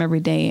drink from every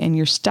day and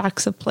your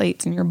stacks of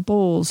plates and your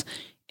bowls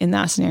in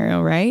that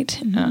scenario. Right.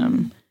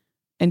 Mm-hmm.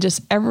 And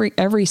just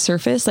every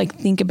surface, like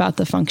think about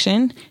the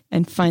function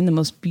and find the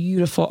most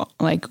beautiful,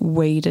 like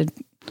way to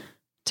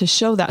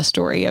show that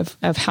story of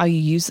how you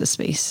use the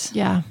space.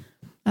 Yeah.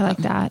 I like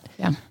that.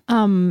 Yeah.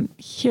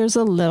 Here's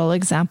a little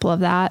example of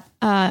that.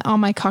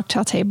 On my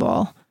cocktail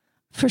table,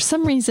 for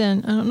some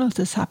reason, I don't know if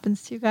this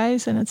happens to you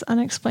guys and it's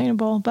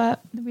unexplainable,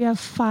 but we have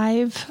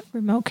 5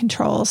 remote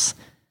controls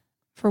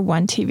for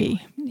one TV.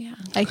 Yeah.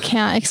 I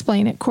can't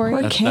explain it, Corey.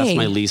 That's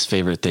my least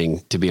favorite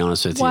thing, to be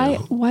honest with you.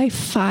 Why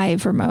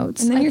 5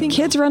 remotes? And then your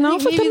kids run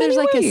off with them there's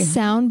anyway. Like a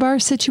sound bar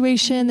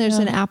situation. There's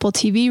an Apple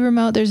TV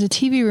remote. There's a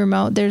TV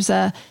remote. There's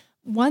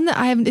one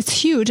that it's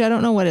huge. I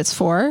don't know what it's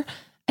for.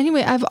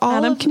 Anyway,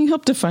 Adam, can you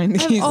help define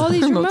these? I have all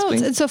these remotes.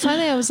 Please? And so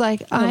finally I was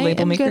like, I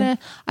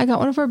got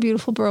one of our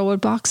beautiful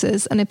Burlwood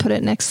boxes and I put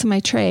it next to my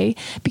tray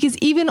because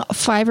even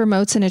 5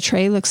 remotes in a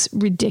tray looks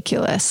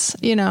ridiculous.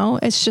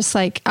 It's just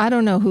like, I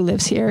don't know who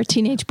lives here.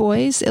 Teenage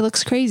boys. It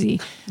looks crazy.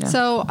 Yeah.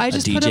 So I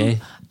just put a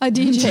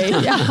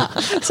DJ. Yeah.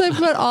 So I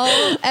put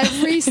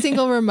every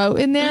single remote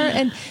in there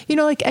and,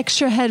 like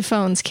extra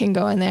headphones can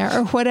go in there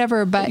or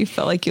whatever. But you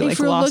felt like you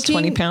lost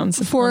 20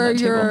 pounds for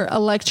your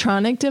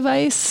electronic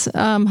device,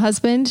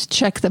 husband,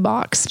 check the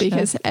box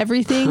because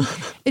everything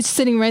it's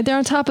sitting right there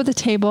on top of the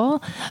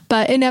table.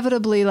 But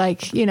inevitably,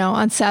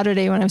 on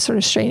Saturday when I'm sort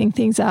of straightening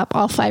things up,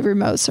 all 5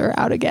 remotes are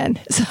out again.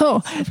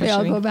 So they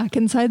all go back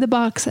inside the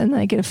box and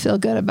I get to feel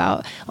good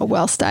about a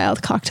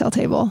well-styled cocktail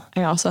table.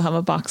 I also have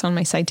a box on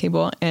my side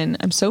table and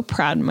I'm so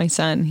proud of my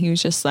son. He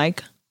was just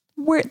like,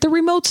 "Where the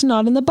remote's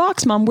not in the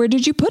box, Mom. Where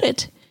did you put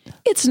it?"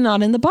 "It's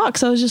not in the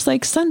box." I was just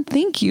like, "Son,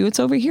 thank you. It's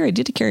over here. I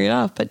did to carry it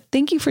off, but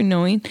thank you for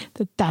knowing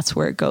that that's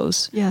where it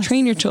goes." Yes.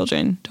 Train your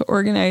children to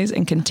organize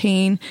and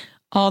contain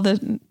all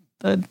the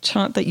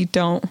chant that you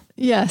don't.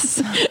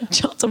 Yes.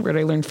 Chant's a word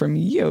I learned from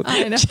you,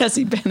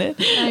 Jesse Bennett.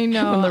 I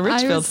know. From the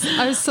Richfield.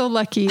 I was so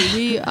lucky.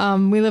 We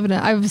live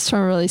I was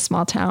from a really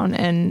small town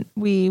and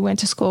we went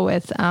to school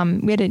with,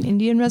 we had an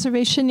Indian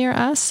reservation near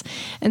us.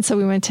 And so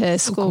we went to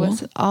school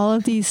with all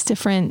of these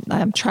different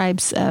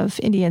tribes of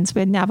Indians. We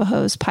had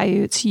Navajos,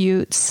 Paiutes,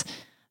 Utes.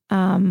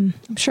 I'm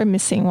sure I'm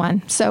missing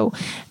one. So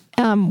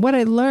what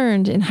I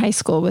learned in high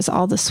school was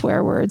all the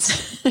swear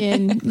words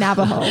in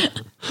Navajo.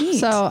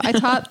 Neat. So I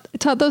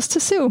taught those to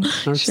Sue.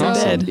 Sure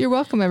did. You're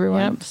welcome,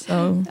 everyone. Yep.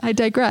 So I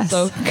digress.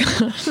 So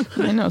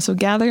I know. So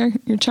gather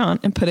your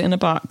chant and put it in a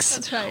box.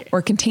 That's right.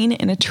 Or contain it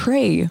in a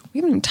tray. We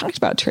haven't even talked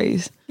about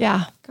trays.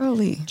 Yeah.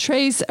 Golly.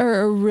 Trays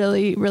are a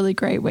really, really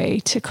great way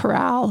to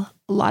corral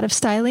a lot of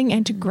styling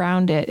and to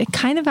ground it. It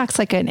kind of acts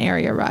like an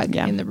area rug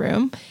in the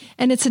room.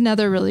 And it's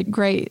another really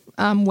great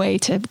way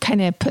to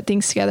kind of put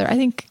things together. I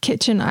think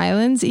kitchen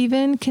islands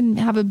even can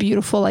have a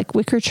beautiful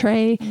wicker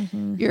tray.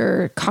 Mm-hmm.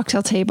 Your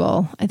cocktail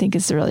table, I think,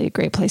 is really a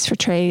great place for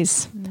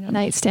trays. Yep.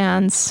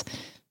 Nightstands.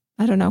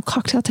 I don't know,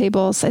 cocktail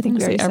tables. I think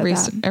we already every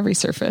said that. every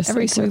surface.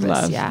 Every surface.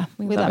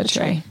 We love a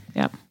tray.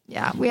 Yep.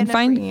 Yeah,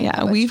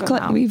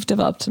 we've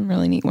developed some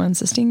really neat ones.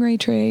 The Stingray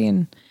tray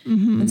and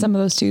some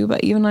of those too.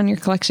 But even on your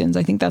collections,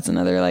 I think that's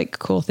another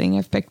cool thing.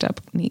 I've picked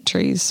up neat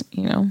trays.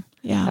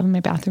 Have in my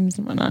bathrooms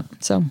and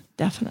whatnot. So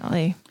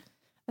definitely,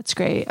 that's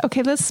great.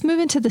 Okay, let's move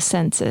into the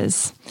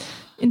senses.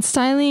 In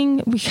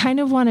styling, we kind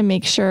of want to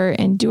make sure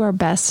and do our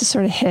best to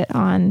sort of hit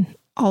on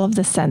all of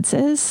the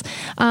senses.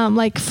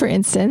 For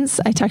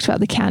instance, I talked about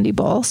the candy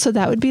bowl. So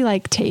that would be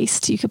like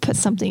taste. You could put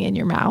something in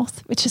your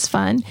mouth, which is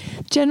fun.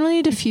 Generally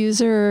a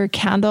diffuser or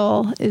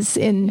candle is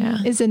in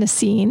a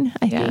scene,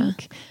 I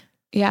think.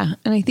 Yeah.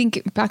 And I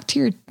think back to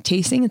your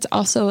tasting, it's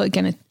also,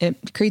 again,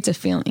 it creates a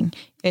feeling.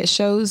 It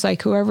shows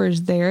whoever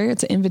is there,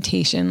 it's an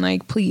invitation,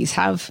 please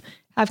have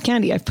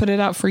candy. I've put it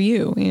out for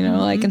you,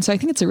 and so I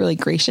think it's a really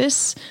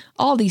gracious,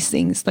 all these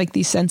things,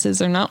 these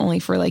senses are not only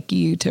for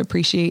you to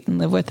appreciate and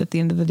live with at the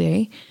end of the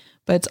day,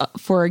 but it's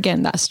for,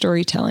 again, that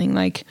storytelling.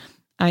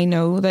 I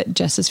know that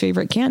Jess's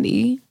favorite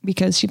candy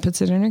because she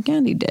puts it in her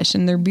candy dish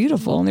and they're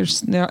beautiful and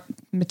they're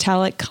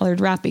metallic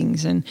colored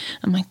wrappings. And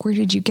I'm like, where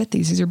did you get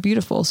these? These are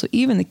beautiful. So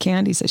even the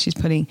candies that she's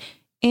putting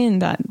in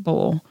that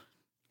bowl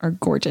are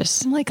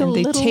gorgeous. Like and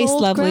they taste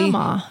lovely.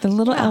 Grandma. The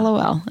little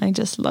LOL. I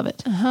just love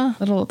it.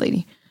 Little old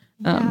lady.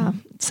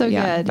 So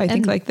good. I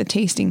think the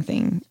tasting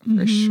thing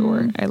for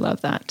sure. I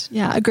love that.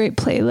 Yeah. A great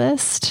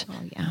playlist.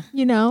 Oh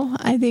yeah.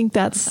 I think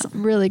that's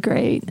really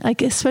great.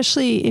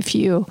 Especially if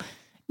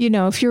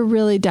if you're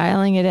really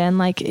dialing it in,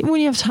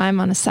 when you have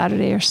time on a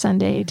Saturday or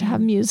Sunday to have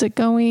music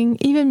going,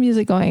 even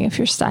music going, if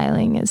you're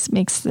styling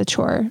makes the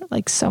chore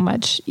so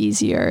much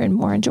easier and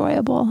more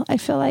enjoyable. I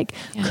feel like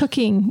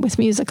cooking with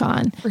music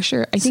on for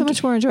sure. I think so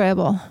much more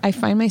enjoyable. I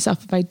find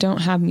myself, if I don't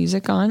have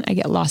music on, I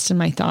get lost in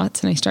my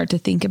thoughts and I start to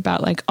think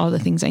about all the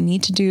things I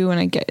need to do. And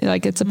I get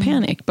it's a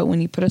panic, but when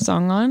you put a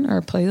song on or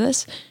a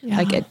playlist,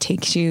 it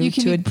takes you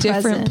to a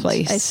different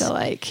place. I feel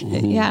like,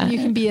 you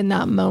can be in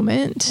that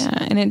moment.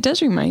 Yeah. And it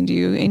does remind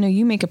you, I know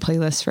you make a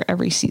playlist for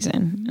every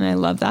season, and I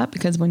love that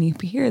because when you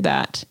hear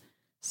that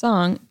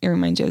song, it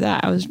reminds you of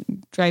that. I was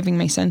driving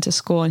my son to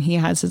school, and he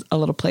has a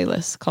little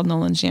playlist called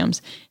Nolan's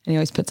Jams, and he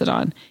always puts it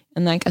on.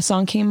 And like a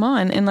song came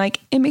on, and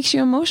like it makes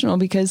you emotional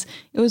because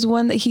it was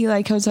one that he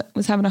like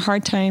was having a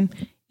hard time.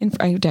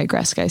 I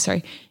digress, guys.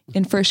 Sorry,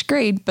 in first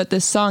grade, but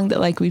this song that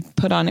like we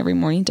put on every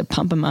morning to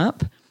pump him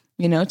up,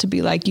 you know, to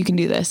be like, you can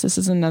do this. This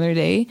is another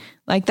day.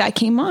 Like that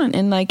came on,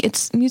 and like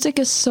music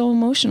is so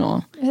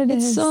emotional.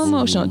 It's so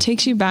emotional. It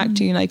takes you back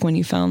to like when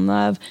you fell in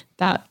love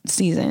that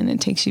season. It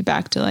takes you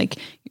back to like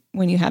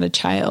when you had a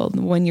child,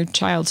 when your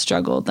child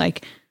struggled,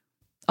 like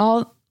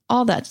all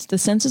that. The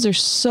senses are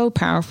so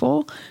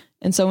powerful.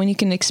 And so when you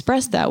can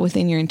express that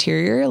within your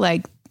interior,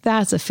 like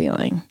that's a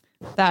feeling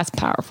that's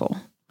powerful.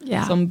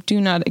 Yeah. So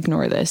do not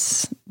ignore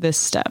this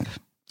step.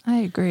 I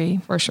agree.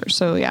 For sure.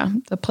 So yeah,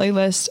 the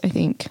playlist, I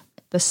think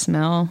the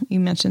smell, you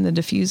mentioned the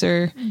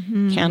diffuser,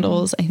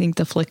 candles, I think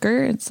the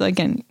flicker, it's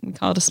again, we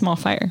call it a small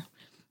fire.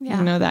 Yeah.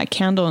 You know, that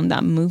candle and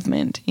that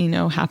movement, you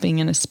know, happening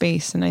in a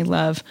space. And I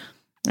love,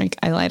 like,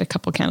 I light a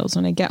couple candles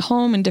when I get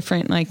home in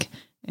different, like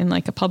in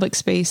like a public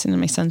space and in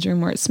my son's room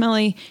where it's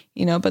smelly,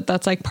 you know, but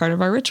that's like part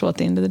of our ritual at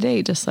the end of the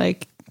day, just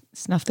like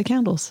snuff the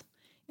candles.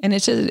 And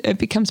it's just, it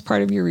becomes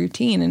part of your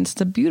routine, and it's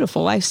a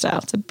beautiful lifestyle.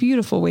 It's a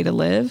beautiful way to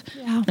live.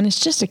 Yeah. And it's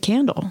just a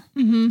candle.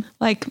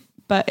 Like,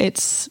 but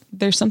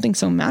there's something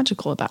so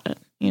magical about it,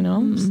 you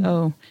know?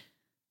 So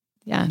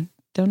yeah,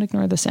 don't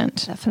ignore the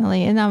scent.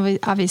 Definitely. And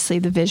obviously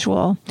the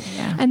visual.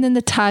 Yeah. And then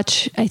the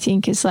touch, I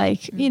think, is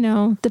like, you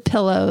know, the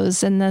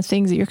pillows and the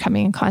things that you're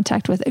coming in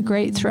contact with, a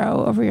great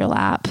throw over your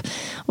lap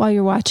while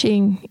you're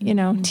watching, you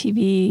know,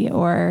 TV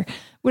or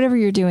whatever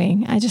you're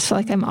doing. I just feel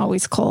like I'm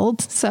always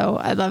cold. So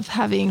I love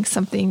having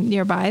something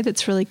nearby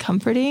that's really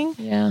comforting.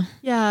 Yeah.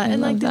 Yeah.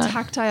 And like the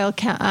tactile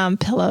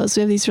pillows, we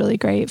have these really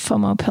great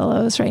FOMO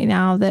pillows right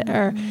now that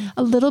are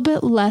a little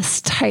bit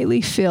less tightly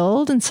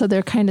filled. And so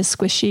they're kind of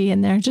squishy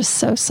and they're just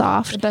so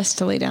soft. The best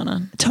to lay down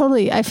on.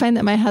 Totally. I find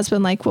that my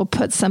husband like will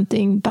put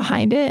something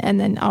behind it and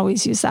then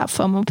always use that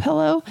FOMO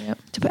pillow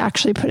to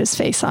actually put his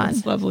face on.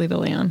 It's lovely to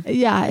lay on.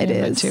 Yeah, it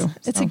is. Too, so.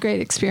 It's a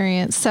great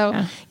experience.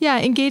 So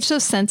yeah, engage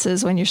those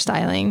senses when you're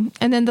styling.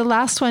 And then the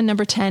last one,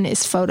 number 10,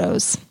 is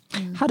photos.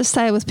 How to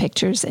style with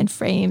pictures and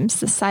frames,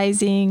 the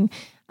sizing,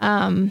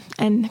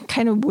 and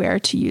kind of where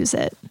to use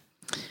it.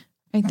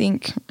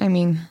 I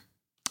mean,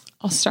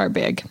 I'll start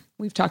big.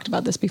 We've talked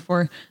about this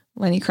before.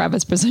 Lenny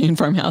Kravitz's Brazilian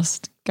Farmhouse.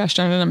 Gosh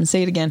darn it, I'm going to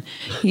say it again.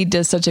 He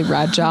does such a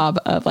rad job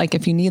of like,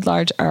 if you need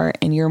large art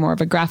and you're more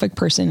of a graphic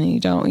person and you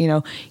don't, you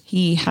know,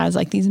 he has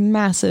like these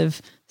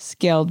massive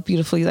scaled,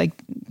 beautifully like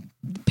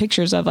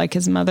pictures of like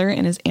his mother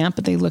and his aunt,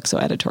 but they look so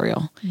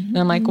editorial. And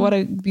I'm like, what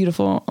a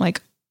beautiful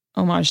like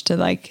homage to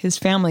like his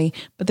family,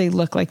 but they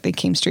look like they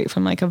came straight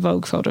from like a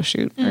Vogue photo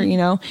shoot or, you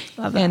know,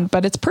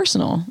 but it's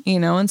personal, you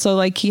know? And so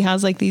like he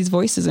has like these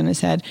voices in his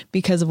head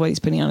because of what he's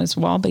putting on his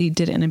wall, but he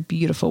did it in a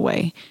beautiful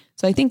way.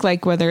 So I think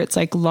like whether it's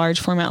like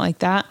large format like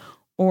that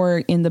or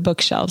in the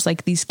bookshelves,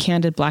 like these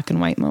candid black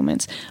and white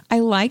moments. I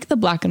like the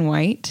black and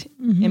white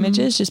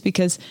images just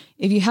because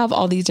if you have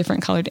all these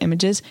different colored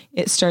images,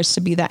 it starts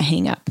to be that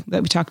hang up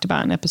that we talked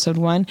about in episode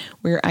 1,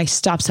 where I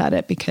stops at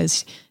it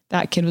because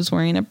that kid was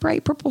wearing a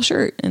bright purple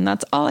shirt and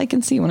that's all I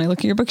can see when I look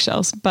at your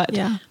bookshelves. But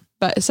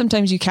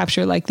sometimes you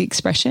capture like the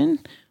expression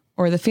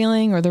or the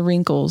feeling or the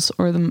wrinkles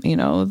or the, you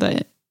know,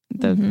 the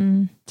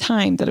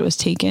time that it was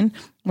taken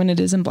when it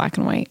is in black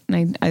and white.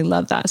 And I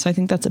love that. So I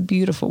think that's a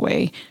beautiful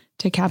way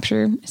to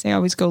capture. So I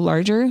always go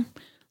larger,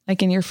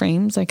 like in your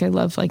frames. Like I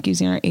love like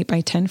using our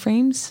 8x10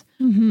 frames,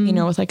 you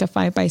know, with like a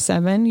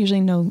 5x7,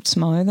 usually no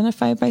smaller than a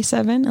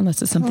 5x7,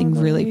 unless it's something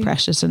really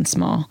precious and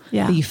small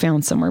that you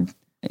found somewhere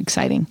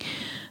exciting.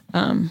 Do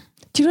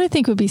you know what I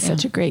think would be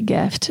such a great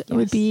gift? It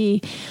would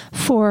be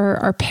for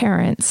our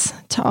parents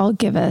to all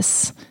give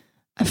us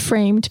a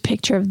framed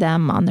picture of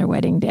them on their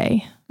wedding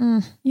day.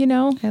 You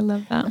know, I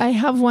love that. I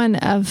have one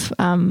of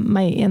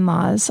my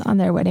in-laws on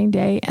their wedding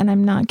day, and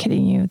I'm not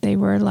kidding you. They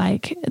were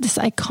like this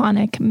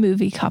iconic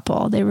movie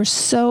couple. They were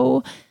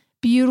so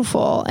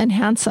beautiful and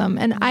handsome.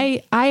 And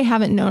I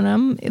haven't known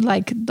them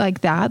like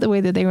that, the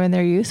way that they were in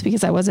their youth,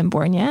 because I wasn't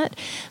born yet.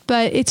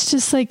 But it's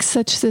just like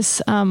such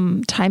this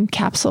time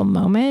capsule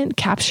moment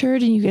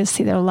captured, and you get to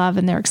see their love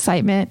and their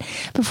excitement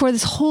before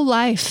this whole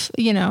life,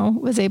 you know,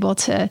 was able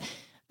to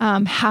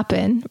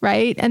happen.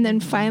 Right. And then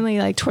finally,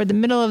 like toward the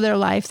middle of their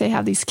life, they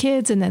have these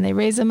kids and then they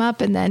raise them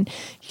up. And then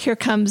here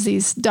comes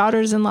these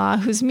daughters-in-law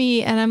who's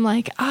me. And I'm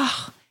like,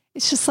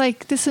 it's just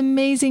like this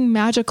amazing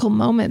magical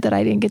moment that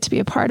I didn't get to be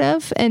a part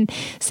of. And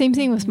same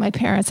thing with my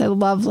parents. I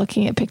love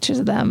looking at pictures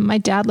of them. My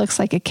dad looks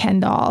like a Ken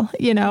doll,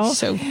 you know,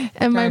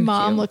 and my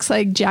mom looks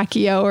like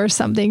Jackie O or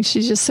something.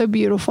 She's just so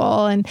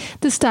beautiful. And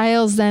the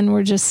styles then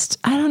were just,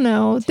 I don't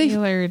know.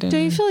 Don't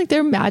you feel like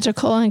they're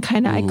magical and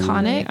kind of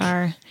iconic? They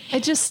are. I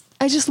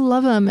just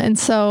love them. And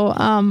so,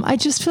 I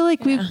just feel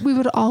like we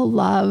would all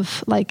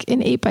love like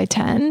an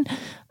 8x10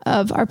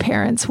 of our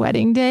parents'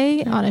 wedding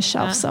day on a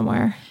shelf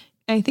somewhere.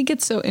 I think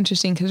it's so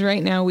interesting because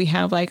right now we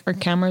have like our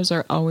cameras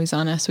are always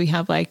on us. We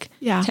have like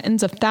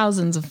tens of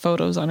thousands of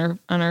photos on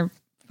our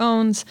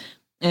phones.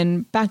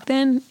 And back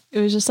then it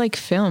was just like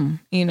film,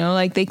 you know,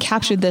 like they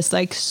captured this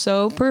like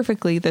so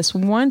perfectly this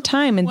one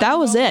time. And that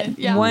was it.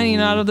 Yeah. One, you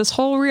know, out of this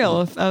whole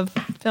reel of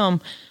film.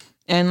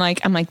 And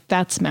like, I'm like,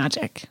 that's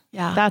magic.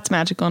 Yeah. That's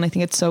magical. And I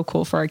think it's so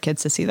cool for our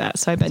kids to see that.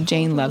 So I bet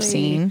Jane loves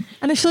seeing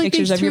and I feel like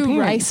pictures they of your threw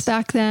parents. rice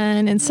back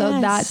then. And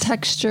so that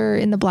texture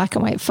in the black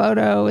and white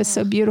photo is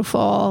so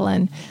beautiful.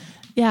 And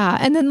yeah.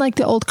 And then like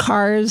the old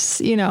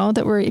cars, you know,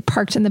 that were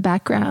parked in the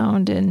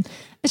background, and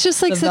it's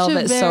just like such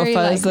a very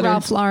like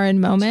Ralph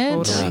Lauren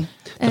moment. Totally.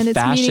 And it's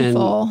fashion,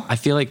 meaningful. I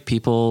feel like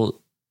people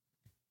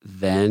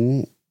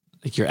then,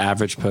 like your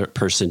average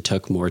person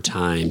took more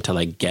time to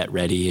like get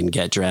ready and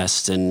get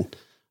dressed. And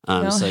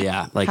so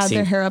yeah, like had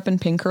their hair up in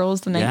pink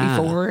curls the night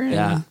before.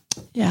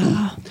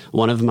 Yeah.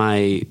 One of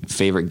my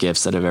favorite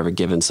gifts that I've ever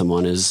given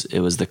someone it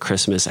was the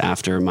Christmas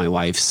after my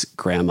wife's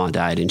grandma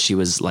died. And she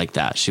was like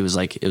that. She was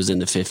like, it was in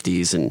the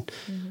 50s, and,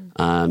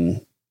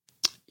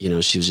 you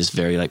know, she was just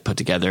very like put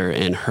together,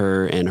 and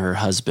her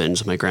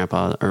husband, my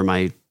grandpa, or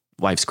my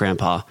wife's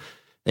grandpa,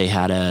 they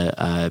had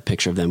a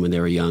picture of them when they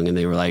were young, and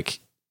they were like,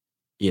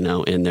 you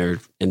know, in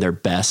their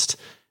best.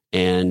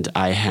 And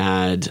I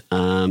had,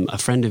 a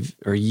friend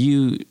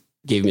you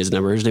gave me his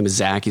number. His name is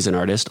Zach. He's an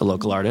artist, a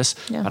local artist,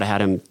 but I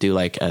had him do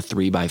like a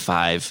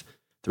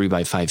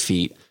 3x5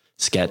 feet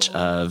sketch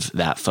of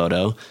that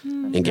photo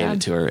and gave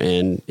it to her.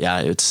 And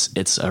yeah,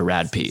 it's a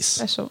rad piece.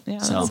 Special. Yeah.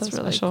 So that's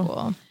really special.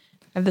 Cool.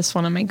 I have this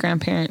one of my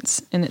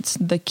grandparents, and it's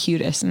the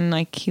cutest. And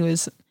like, he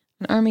was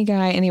an army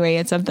guy. Anyway,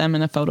 it's of them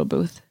in a photo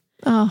booth.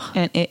 Oh,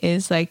 and it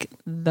is like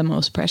the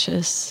most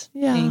precious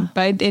thing,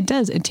 but it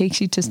takes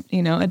you to,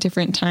 you know, a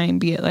different time,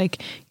 be it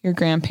like your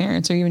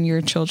grandparents or even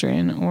your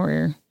children,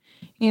 or,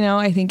 you know,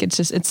 I think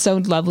it's so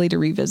lovely to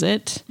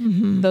revisit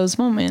those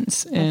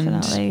moments.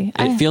 Definitely.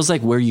 And it feels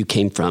like where you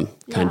came from,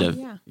 kind of,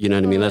 you know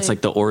what I mean? That's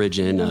like the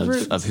origin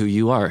of who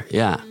you are.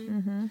 Yeah.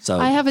 So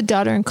I have a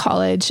daughter in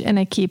college, and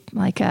I keep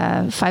like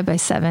a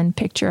 5x7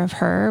 picture of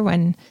her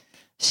when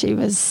she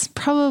was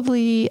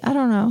probably, I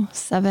don't know,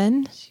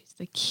 7. She's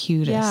the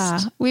cutest. Yeah.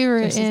 We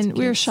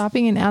were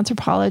shopping in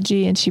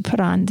Anthropologie, and she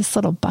put on this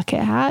little bucket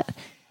hat,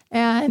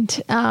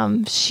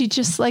 and she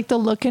just, like, the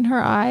look in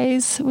her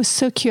eyes was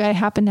so cute. I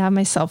happened to have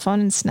my cell phone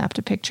and snapped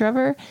a picture of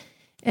her.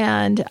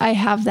 And I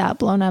have that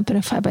blown up in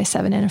a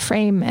 5x7 in a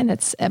frame, and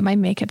it's at my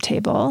makeup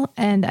table.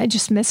 And I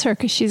just miss her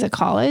because she's at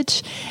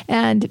college,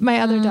 and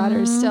my other daughter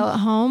is still at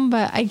home,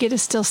 but I get to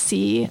still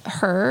see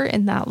her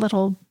in that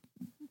little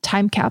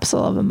time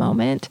capsule of a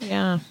moment.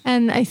 Yeah.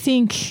 And I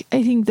think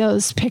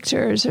those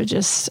pictures are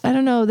just, I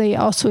don't know, they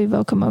also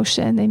evoke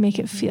emotion. They make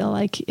it feel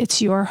like it's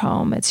your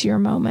home, it's your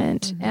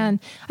moment. And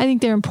I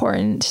think they're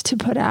important to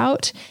put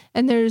out.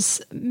 And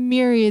there's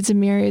myriads and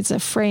myriads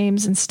of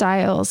frames and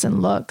styles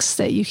and looks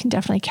that you can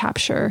definitely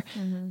capture,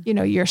 you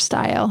know, your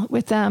style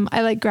with them.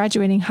 I like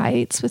graduating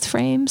heights with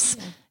frames,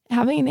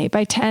 having an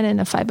 8x10 and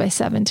a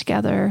 5x7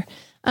 together.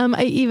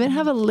 I even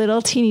have a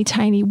little teeny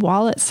tiny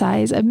wallet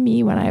size of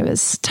me when I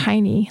was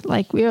tiny.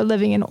 Like, we were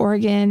living in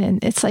Oregon,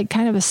 and it's like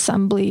kind of a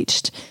sun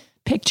bleached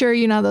picture.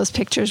 You know, those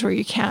pictures where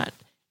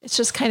it's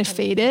just kind of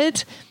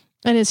faded.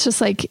 And it's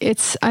just like,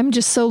 I'm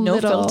just so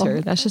little. No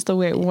filter. That's just the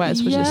way it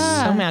was, which is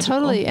so magical.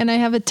 Totally. And I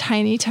have a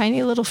tiny,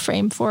 tiny little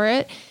frame for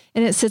it.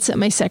 And it sits at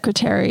my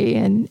secretary,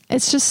 and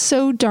it's just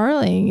so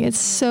darling. It's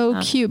so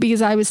cute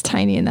because I was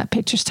tiny, and that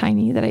picture's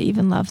tiny, that I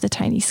even love the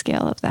tiny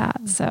scale of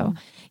that. So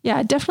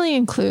yeah, definitely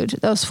include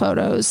those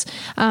photos.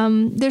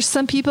 There's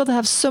some people that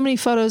have so many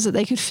photos that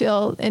they could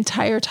fill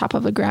entire top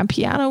of a grand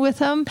piano with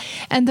them.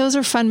 And those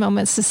are fun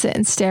moments to sit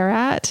and stare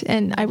at.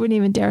 And I wouldn't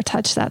even dare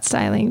touch that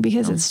styling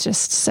because it's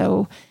just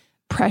so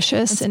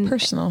precious and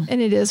personal.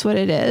 And it is what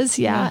it is.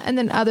 Yeah. And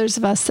then others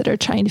of us that are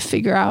trying to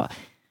figure out,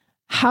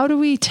 how do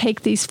we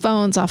take these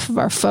phones off of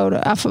our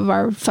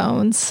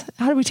phones?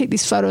 How do we take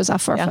these photos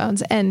off our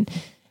phones and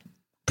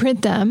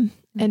print them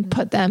and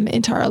put them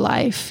into our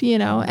life, you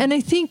know? And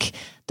I think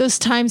those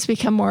times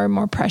become more and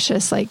more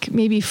precious. Like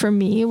maybe for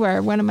me,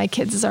 where one of my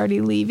kids is already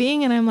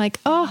leaving, and I'm like,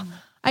 oh,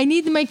 I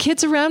need my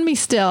kids around me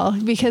still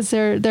because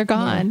they're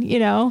gone, you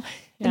know?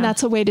 Yeah. And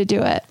that's a way to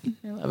do it.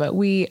 I love it.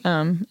 We,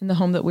 in the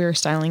home that we were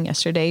styling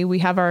yesterday, we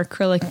have our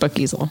acrylic book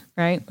easel,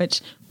 right?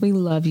 Which we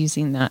love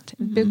using that.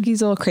 Book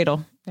easel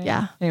cradle. Right?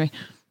 Yeah. Anyway,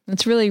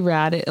 it's really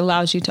rad. It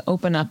allows you to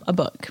open up a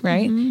book,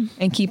 right?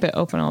 And keep it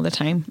open all the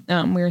time.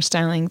 We were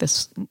styling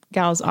this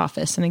gal's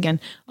office. And again,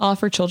 all of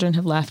her children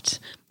have left.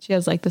 She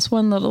has like this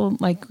one little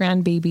like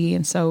grandbaby.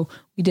 And so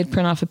we did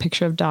print off a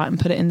picture of Dot and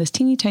put it in this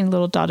teeny tiny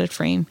little dotted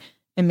frame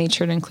and made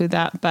sure to include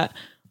that. But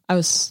I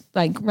was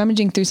like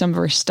rummaging through some of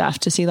her stuff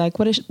to see like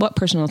what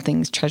personal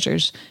things,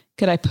 treasures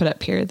could I put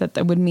up here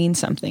that would mean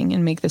something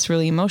and make this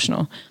really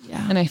emotional.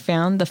 Yeah. And I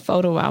found the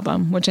photo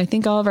album, which I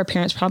think all of our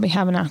parents probably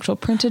have an actual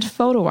printed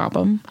photo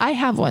album. I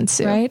have one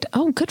too. Right?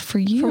 Oh, good for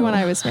you. From when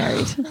I was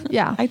married.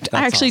 Yeah. I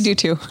actually do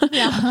too.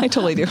 Yeah. I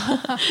totally do.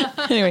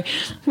 Anyway,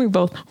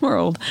 we're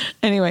old.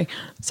 Anyway,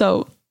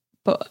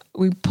 but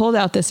we pulled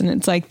out this, and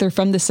it's like, they're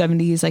from the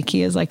 70s. Like,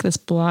 he has like this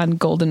blonde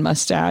golden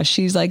mustache.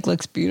 She's like,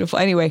 looks beautiful.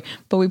 Anyway,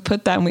 but we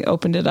put that and we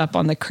opened it up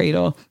on the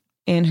cradle,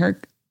 and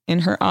her in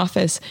her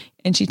office,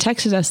 and she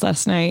texted us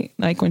last night,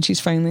 like when she's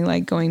finally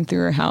like going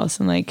through her house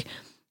and like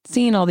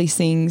seeing all these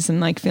things and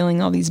like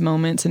feeling all these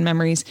moments and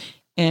memories.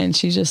 And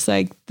she's just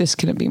like, this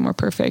couldn't be more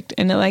perfect.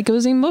 And it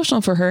was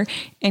emotional for her.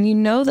 And you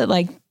know that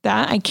like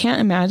that, I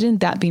can't imagine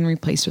that being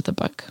replaced with a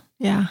book.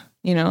 Yeah.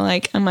 You know,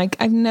 like, I'm like,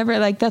 I've never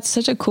that's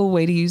such a cool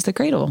way to use the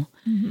cradle,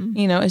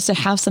 you know, is to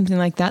have something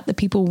like that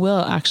people will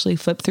actually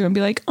flip through and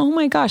be like, oh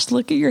my gosh,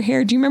 look at your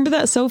hair. Do you remember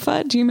that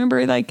sofa? Do you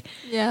remember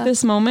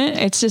this moment?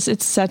 It's just,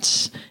 it's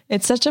such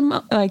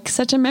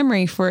a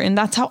memory and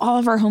that's how all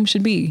of our homes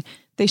should be.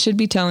 They should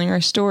be telling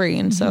our story.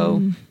 And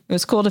so it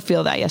was cool to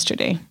feel that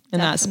yesterday in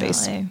that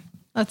space.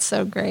 That's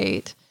so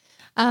great.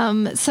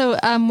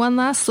 One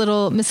last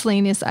little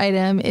miscellaneous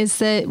item is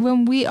that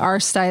when we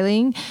are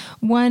styling,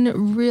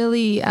 one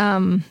really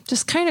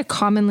just kind of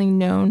commonly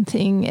known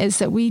thing is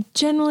that we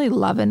generally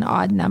love an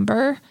odd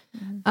number.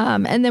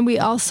 And then we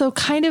also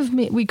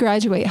we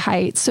graduate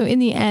height. So in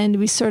the end,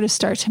 we sort of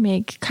start to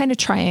make kind of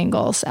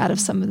triangles out of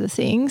some of the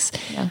things,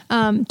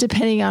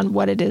 depending on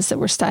what it is that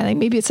we're styling.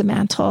 Maybe it's a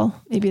mantle.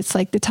 Maybe it's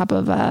like the top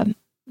of a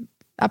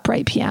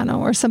upright piano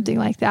or something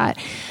like that.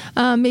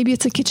 Maybe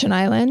it's a kitchen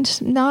island,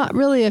 not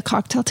really a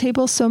cocktail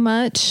table so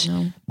much,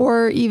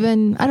 or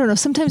even, I don't know,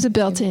 sometimes a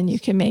built-in, you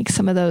can make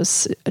some of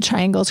those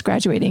triangles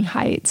graduating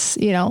heights,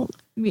 you know,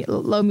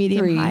 low,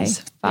 medium,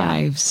 3s,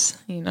 high. 5s,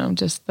 you know,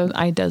 just those.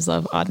 I does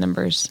love odd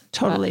numbers.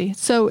 Totally.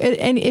 So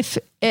if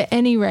at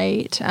any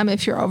rate,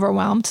 if you're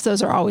overwhelmed,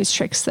 those are always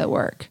tricks that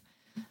work.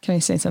 Can I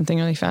say something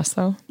really fast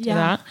though? Yeah.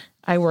 That?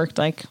 I worked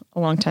like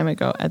a long time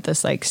ago at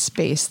this like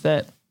space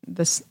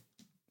this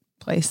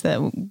place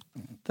that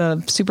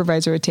the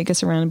supervisor would take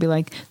us around and be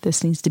like,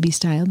 this needs to be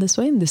styled this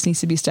way and this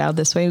needs to be styled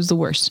this way. It was the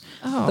worst.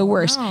 The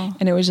worst. Wow.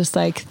 And it was just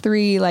like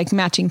 3 like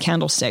matching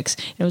candlesticks.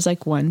 It was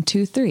like 1,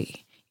 2,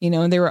 3, you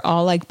know, and they were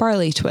all like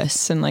barley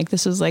twists. And like,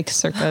 this was like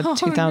circa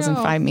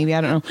 2005, maybe,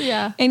 I don't know.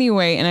 Yeah.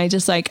 Anyway. And I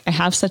just like, I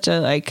have such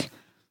a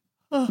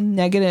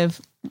negative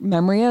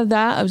memory of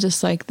that. I was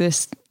just like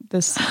this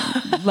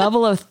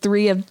level of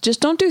 3 of just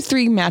don't do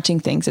 3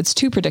 matching things. It's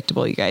too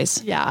predictable, you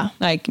guys. Yeah.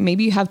 Like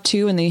maybe you have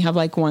 2 and then you have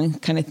like 1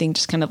 kind of thing,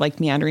 just kind of like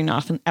meandering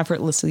off and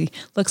effortlessly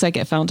looks like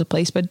it fell into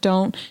place, but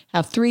don't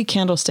have 3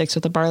 candlesticks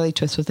with a barley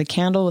twist with a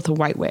candle with a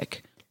white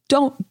wick.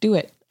 Don't do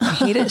it. I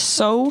hate it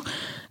so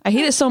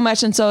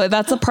much. And so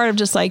that's a part of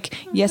just like,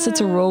 yes, it's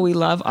a rule. We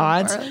love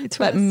odds,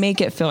 but make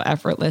it feel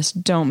effortless.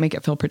 Don't make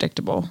it feel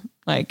predictable.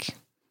 Like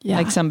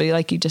somebody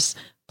like you just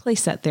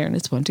place that there and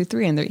it's 1, 2,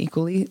 3 and they're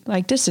equally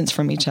like distance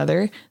from each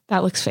other.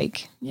 That looks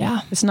fake.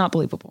 Yeah. It's not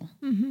believable.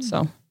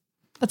 So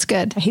that's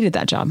good. I hated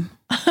that job.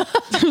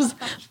 It was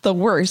the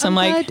worst.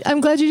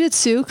 I'm glad you did,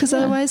 Sue, because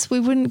otherwise we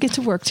wouldn't get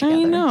to work together.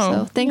 I know.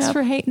 So thanks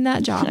for hating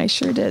that job. I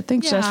sure did.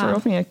 Thanks, Jess, for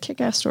opening a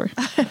kick-ass store.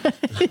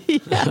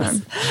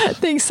 Yes.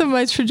 Thanks so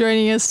much for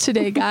joining us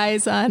today,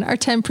 guys, on our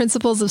 10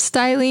 principles of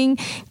styling.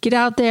 Get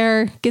out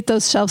there, get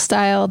those shelf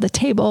style, the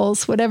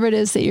tables, whatever it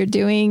is that you're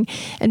doing,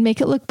 and make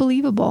it look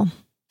believable.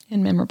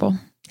 And memorable.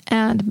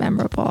 And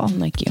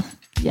like you.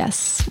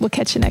 Yes. We'll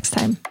catch you next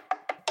time.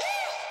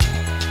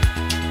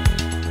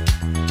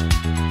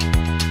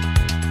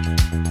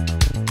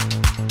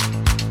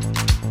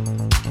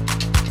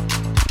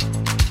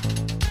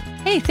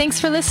 Hey, thanks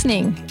for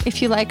listening.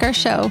 If you like our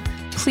show,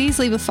 please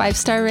leave a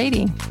 5-star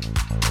rating.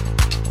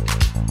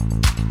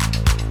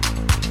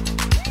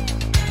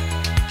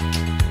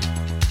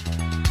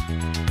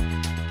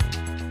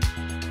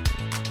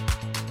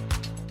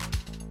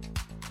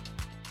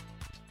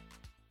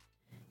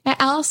 At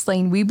Alice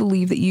Lane, we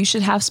believe that you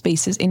should have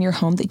spaces in your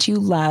home that you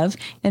love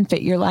and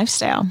fit your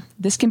lifestyle.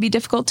 This can be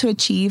difficult to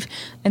achieve,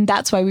 and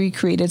that's why we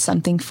created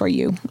something for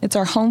you. It's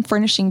our home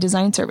furnishing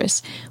design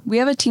service. We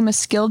have a team of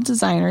skilled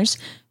designers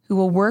who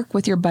will work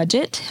with your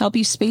budget, help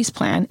you space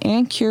plan,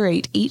 and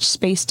curate each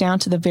space down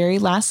to the very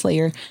last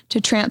layer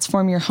to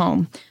transform your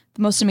home.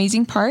 The most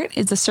amazing part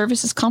is the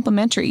service is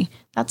complimentary.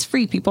 That's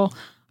free, people.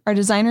 Our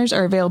designers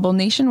are available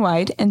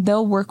nationwide, and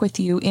they'll work with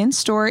you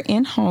in-store,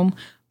 in-home,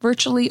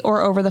 virtually,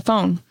 or over the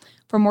phone.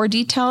 For more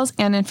details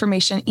and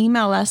information,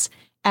 email us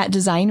at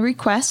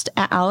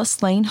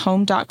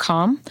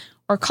designrequest@alicelanehome.com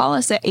or call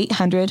us at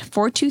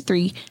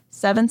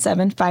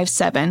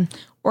 800-423-7757,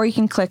 or you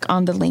can click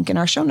on the link in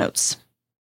our show notes.